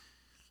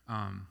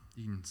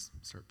 You can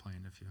start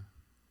playing if you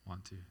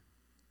want to.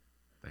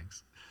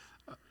 Thanks.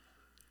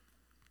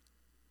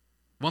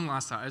 One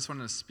last time, I just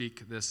wanted to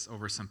speak this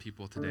over some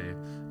people today.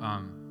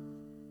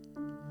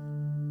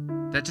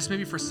 That just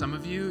maybe for some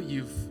of you,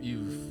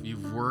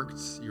 you've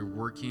worked, you're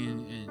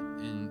working,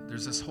 and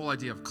there's this whole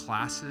idea of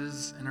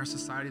classes in our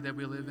society that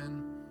we live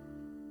in.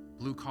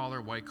 Blue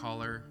collar, white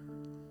collar,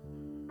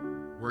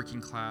 working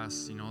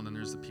class, and then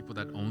there's the people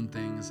that own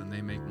things and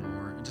they make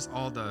more. And just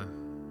all the,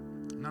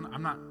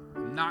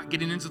 I'm not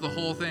getting into the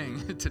whole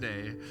thing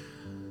today.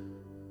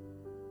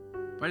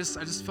 But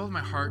I just felt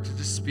my heart to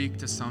just speak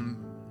to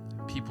some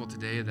people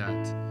today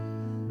that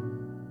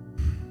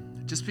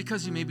just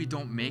because you maybe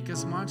don't make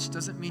as much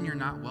doesn't mean you're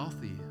not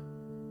wealthy.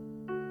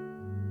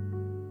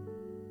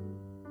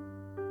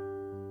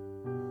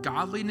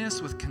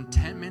 Godliness with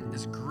contentment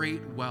is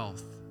great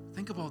wealth.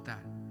 Think about that.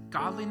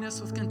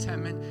 Godliness with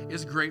contentment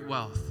is great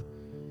wealth.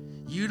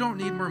 You don't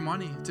need more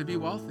money to be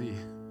wealthy.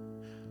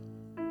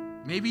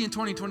 Maybe in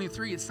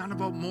 2023, it's not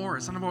about more.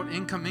 It's not about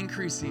income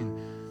increasing.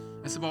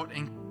 It's about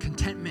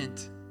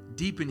contentment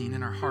deepening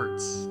in our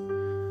hearts.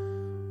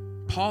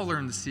 Paul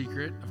learned the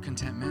secret of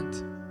contentment.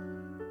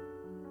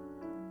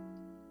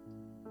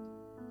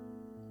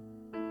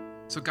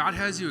 So God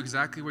has you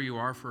exactly where you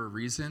are for a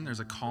reason. There's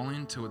a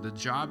calling to the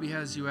job he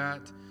has you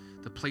at,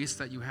 the place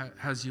that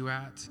has you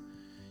at.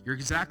 You're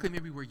exactly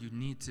maybe where you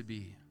need to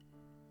be.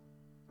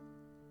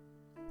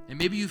 And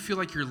maybe you feel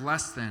like you're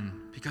less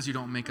than because you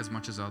don't make as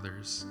much as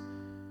others.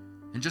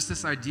 And just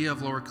this idea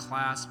of lower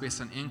class based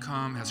on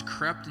income has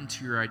crept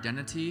into your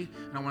identity.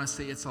 And I want to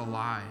say it's a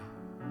lie.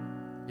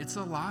 It's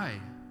a lie.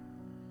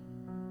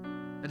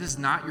 That is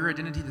not your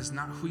identity. That is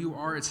not who you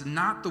are. It's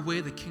not the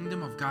way the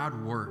kingdom of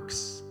God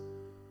works.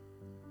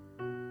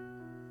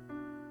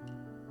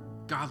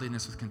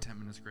 Godliness with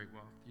contentment is great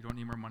wealth. You don't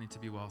need more money to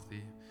be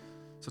wealthy.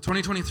 So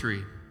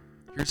 2023,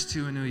 here's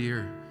to a new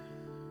year.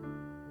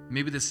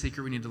 Maybe the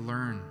secret we need to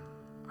learn,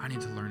 I need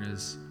to learn,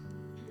 is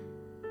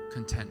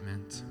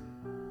contentment.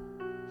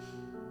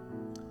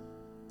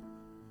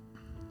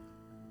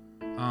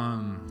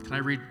 Can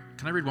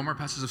I read one more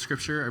passage of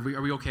scripture? Are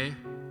we okay?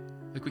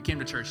 Like, we came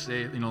to church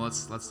today,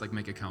 let's like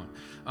make it count.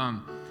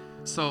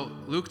 So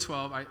Luke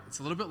 12, it's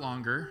a little bit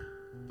longer,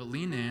 but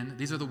lean in.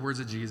 These are the words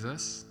of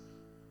Jesus.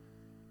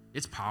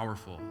 It's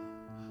powerful.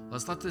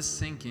 Let's let this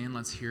sink in,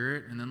 let's hear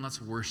it, and then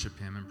let's worship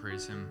him and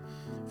praise him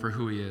for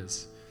who he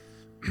is.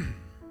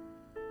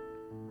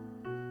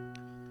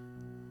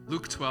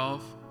 Luke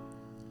 12,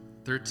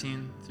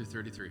 13 through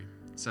 33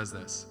 says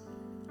this.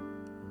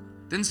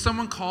 Then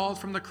someone called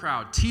from the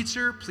crowd,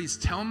 "Teacher, please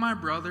tell my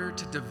brother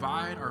to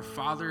divide our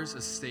father's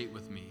estate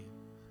with me."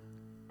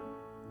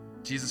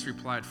 Jesus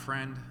replied,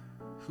 "Friend,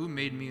 who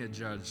made me a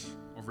judge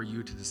over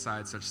you to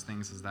decide such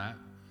things as that?"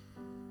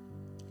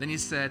 Then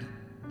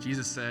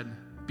Jesus said,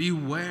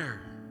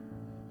 "Beware,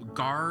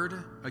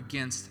 guard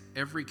against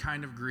every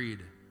kind of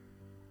greed.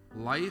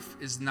 Life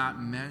is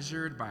not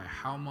measured by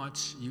how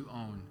much you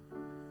own."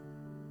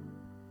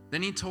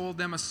 Then he told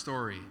them a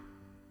story.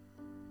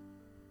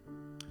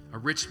 A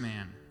rich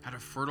man had a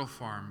fertile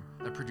farm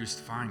that produced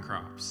fine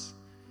crops.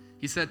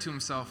 He said to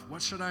himself,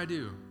 "What should I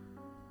do?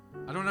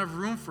 I don't have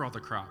room for all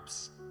the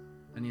crops."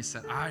 Then he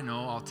said, "I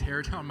know, I'll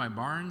tear down my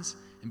barns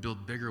and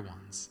build bigger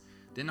ones.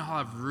 Then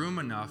I'll have room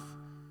enough."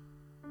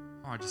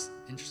 Oh, just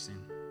interesting.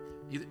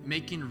 Either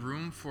making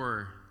room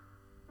for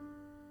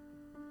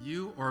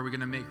you, or are we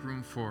going to make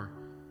room for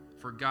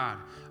God?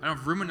 I don't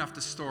have room enough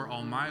to store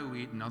all my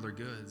wheat and other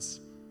goods.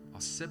 I'll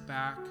sit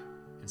back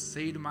and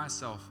say to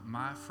myself,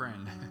 my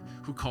friend,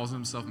 who calls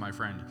himself my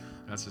friend,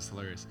 that's just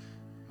hilarious.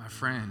 My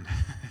friend,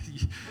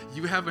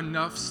 you have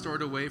enough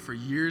stored away for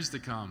years to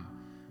come.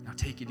 Now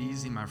take it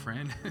easy, my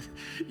friend.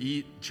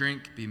 Eat,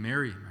 drink, be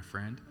merry, my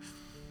friend.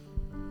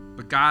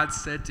 But God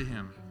said to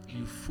him,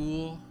 "You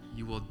fool,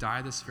 you will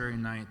die this very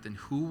night. Then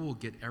who will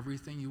get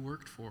everything you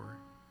worked for?"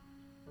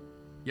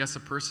 Yes,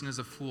 a person is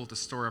a fool to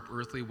store up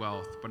earthly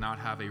wealth, but not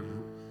have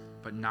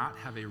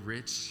a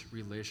rich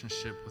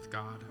relationship with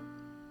God.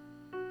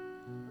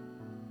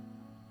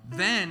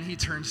 Then he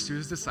turns to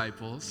his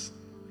disciples.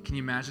 Can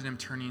you imagine him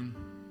turning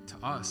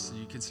to us.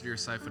 You consider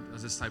yourself a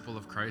disciple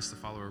of Christ, a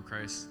follower of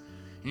Christ.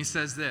 And he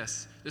says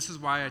this is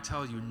why I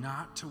tell you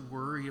not to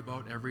worry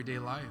about everyday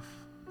life.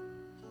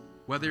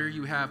 Whether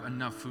you have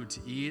enough food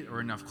to eat or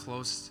enough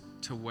clothes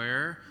to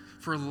wear,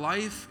 for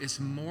life is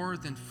more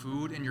than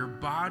food and your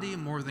body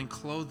more than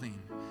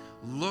clothing.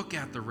 Look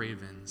at the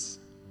ravens.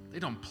 They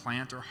don't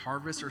plant or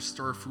harvest or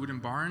store food in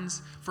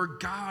barns, for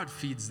God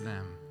feeds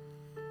them.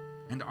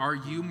 And are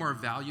you more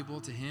valuable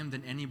to him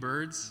than any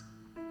birds?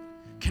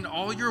 Can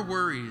all your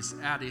worries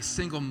add a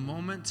single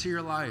moment to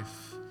your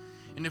life?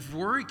 And if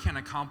worry can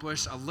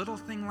accomplish a little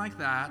thing like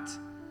that,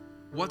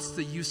 what's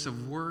the use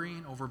of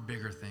worrying over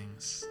bigger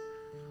things?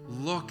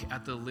 Look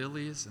at the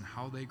lilies and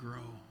how they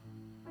grow.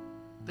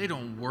 They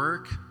don't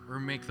work or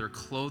make their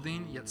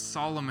clothing, yet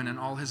Solomon in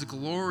all his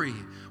glory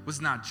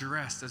was not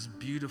dressed as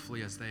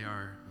beautifully as they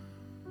are.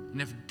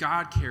 And if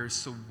God cares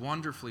so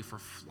wonderfully for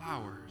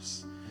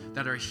flowers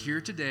that are here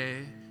today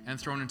and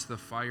thrown into the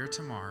fire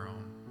tomorrow,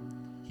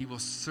 he will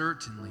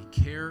certainly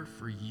care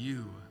for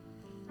you.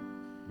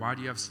 Why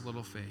do you have so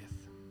little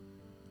faith?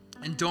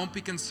 And don't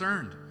be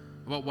concerned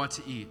about what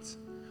to eat,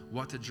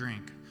 what to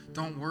drink.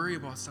 Don't worry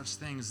about such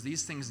things.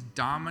 These things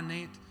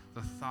dominate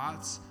the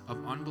thoughts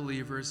of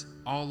unbelievers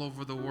all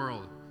over the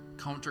world,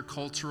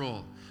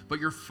 countercultural. But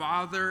your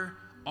Father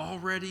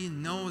already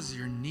knows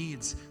your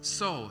needs.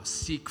 So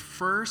seek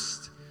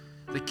first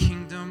the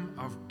kingdom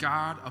of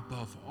God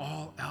above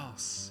all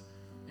else,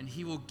 and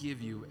he will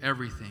give you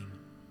everything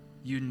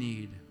you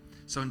need.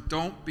 So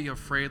don't be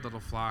afraid, little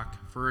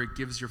flock, for it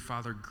gives your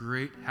Father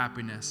great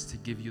happiness to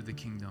give you the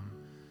kingdom.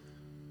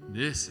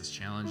 This is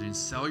challenging.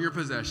 Sell your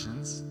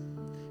possessions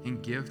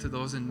and give to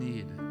those in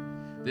need.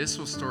 This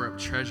will store up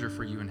treasure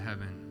for you in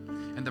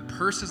heaven. And the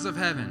purses of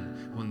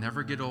heaven will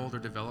never get old or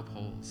develop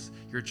holes.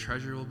 Your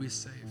treasure will be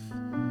safe.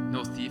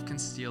 No thief can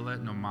steal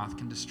it. No moth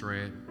can destroy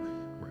it.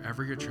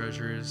 Wherever your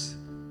treasure is,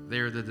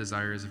 there the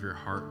desires of your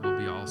heart will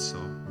be also.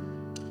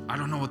 I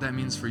don't know what that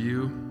means for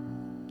you.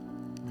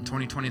 In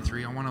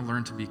 2023, I want to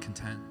learn to be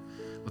content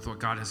with what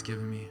God has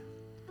given me.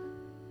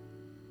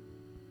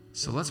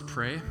 So let's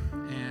pray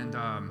and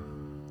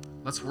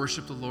let's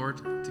worship the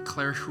Lord,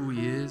 declare who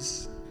he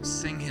is,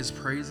 sing his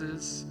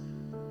praises.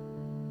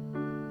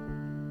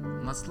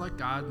 And let's let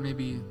God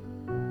maybe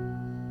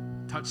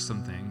touch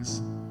some things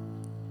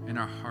in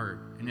our heart.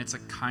 And it's a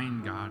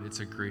kind God. It's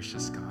a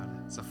gracious God.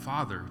 It's a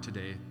Father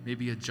today,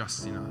 maybe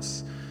adjusting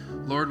us.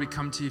 Lord, we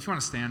come to you. If you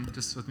want to stand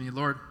just with me,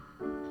 Lord,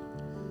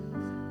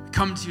 we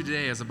come to you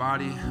today as a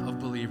body of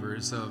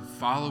believers, of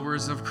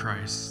followers of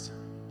Christ.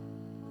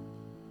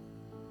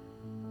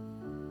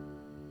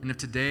 And if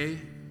today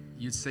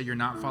you'd say you're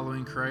not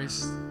following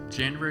Christ,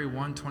 January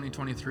 1,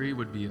 2023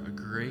 would be a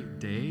great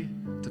day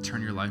to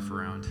turn your life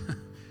around.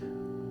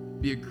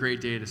 Be a great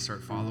day to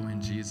start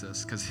following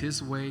Jesus because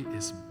his way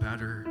is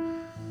better.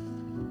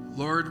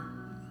 Lord,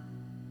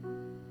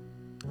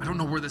 I don't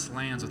know where this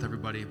lands with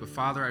everybody, but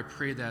Father, I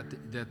pray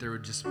that there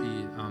would just be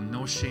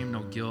no shame,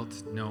 no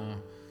guilt,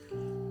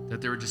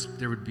 that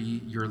there would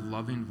be your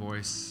loving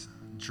voice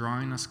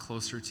drawing us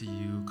closer to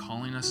you,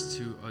 calling us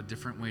to a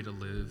different way to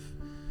live.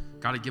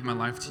 God, I give my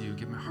life to you,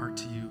 give my heart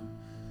to you.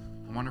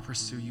 I want to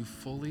pursue you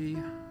fully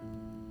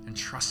and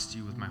trust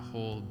you with my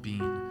whole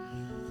being.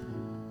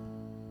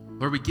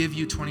 Lord, we give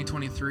you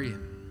 2023.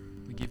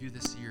 We give you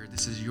this year.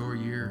 This is your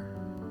year.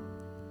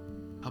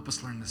 Help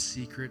us learn the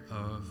secret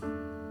of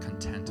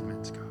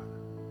contentment, God.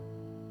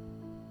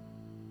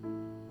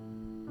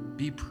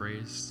 Be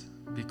praised,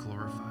 be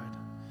glorified.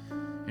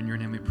 In your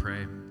name we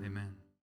pray.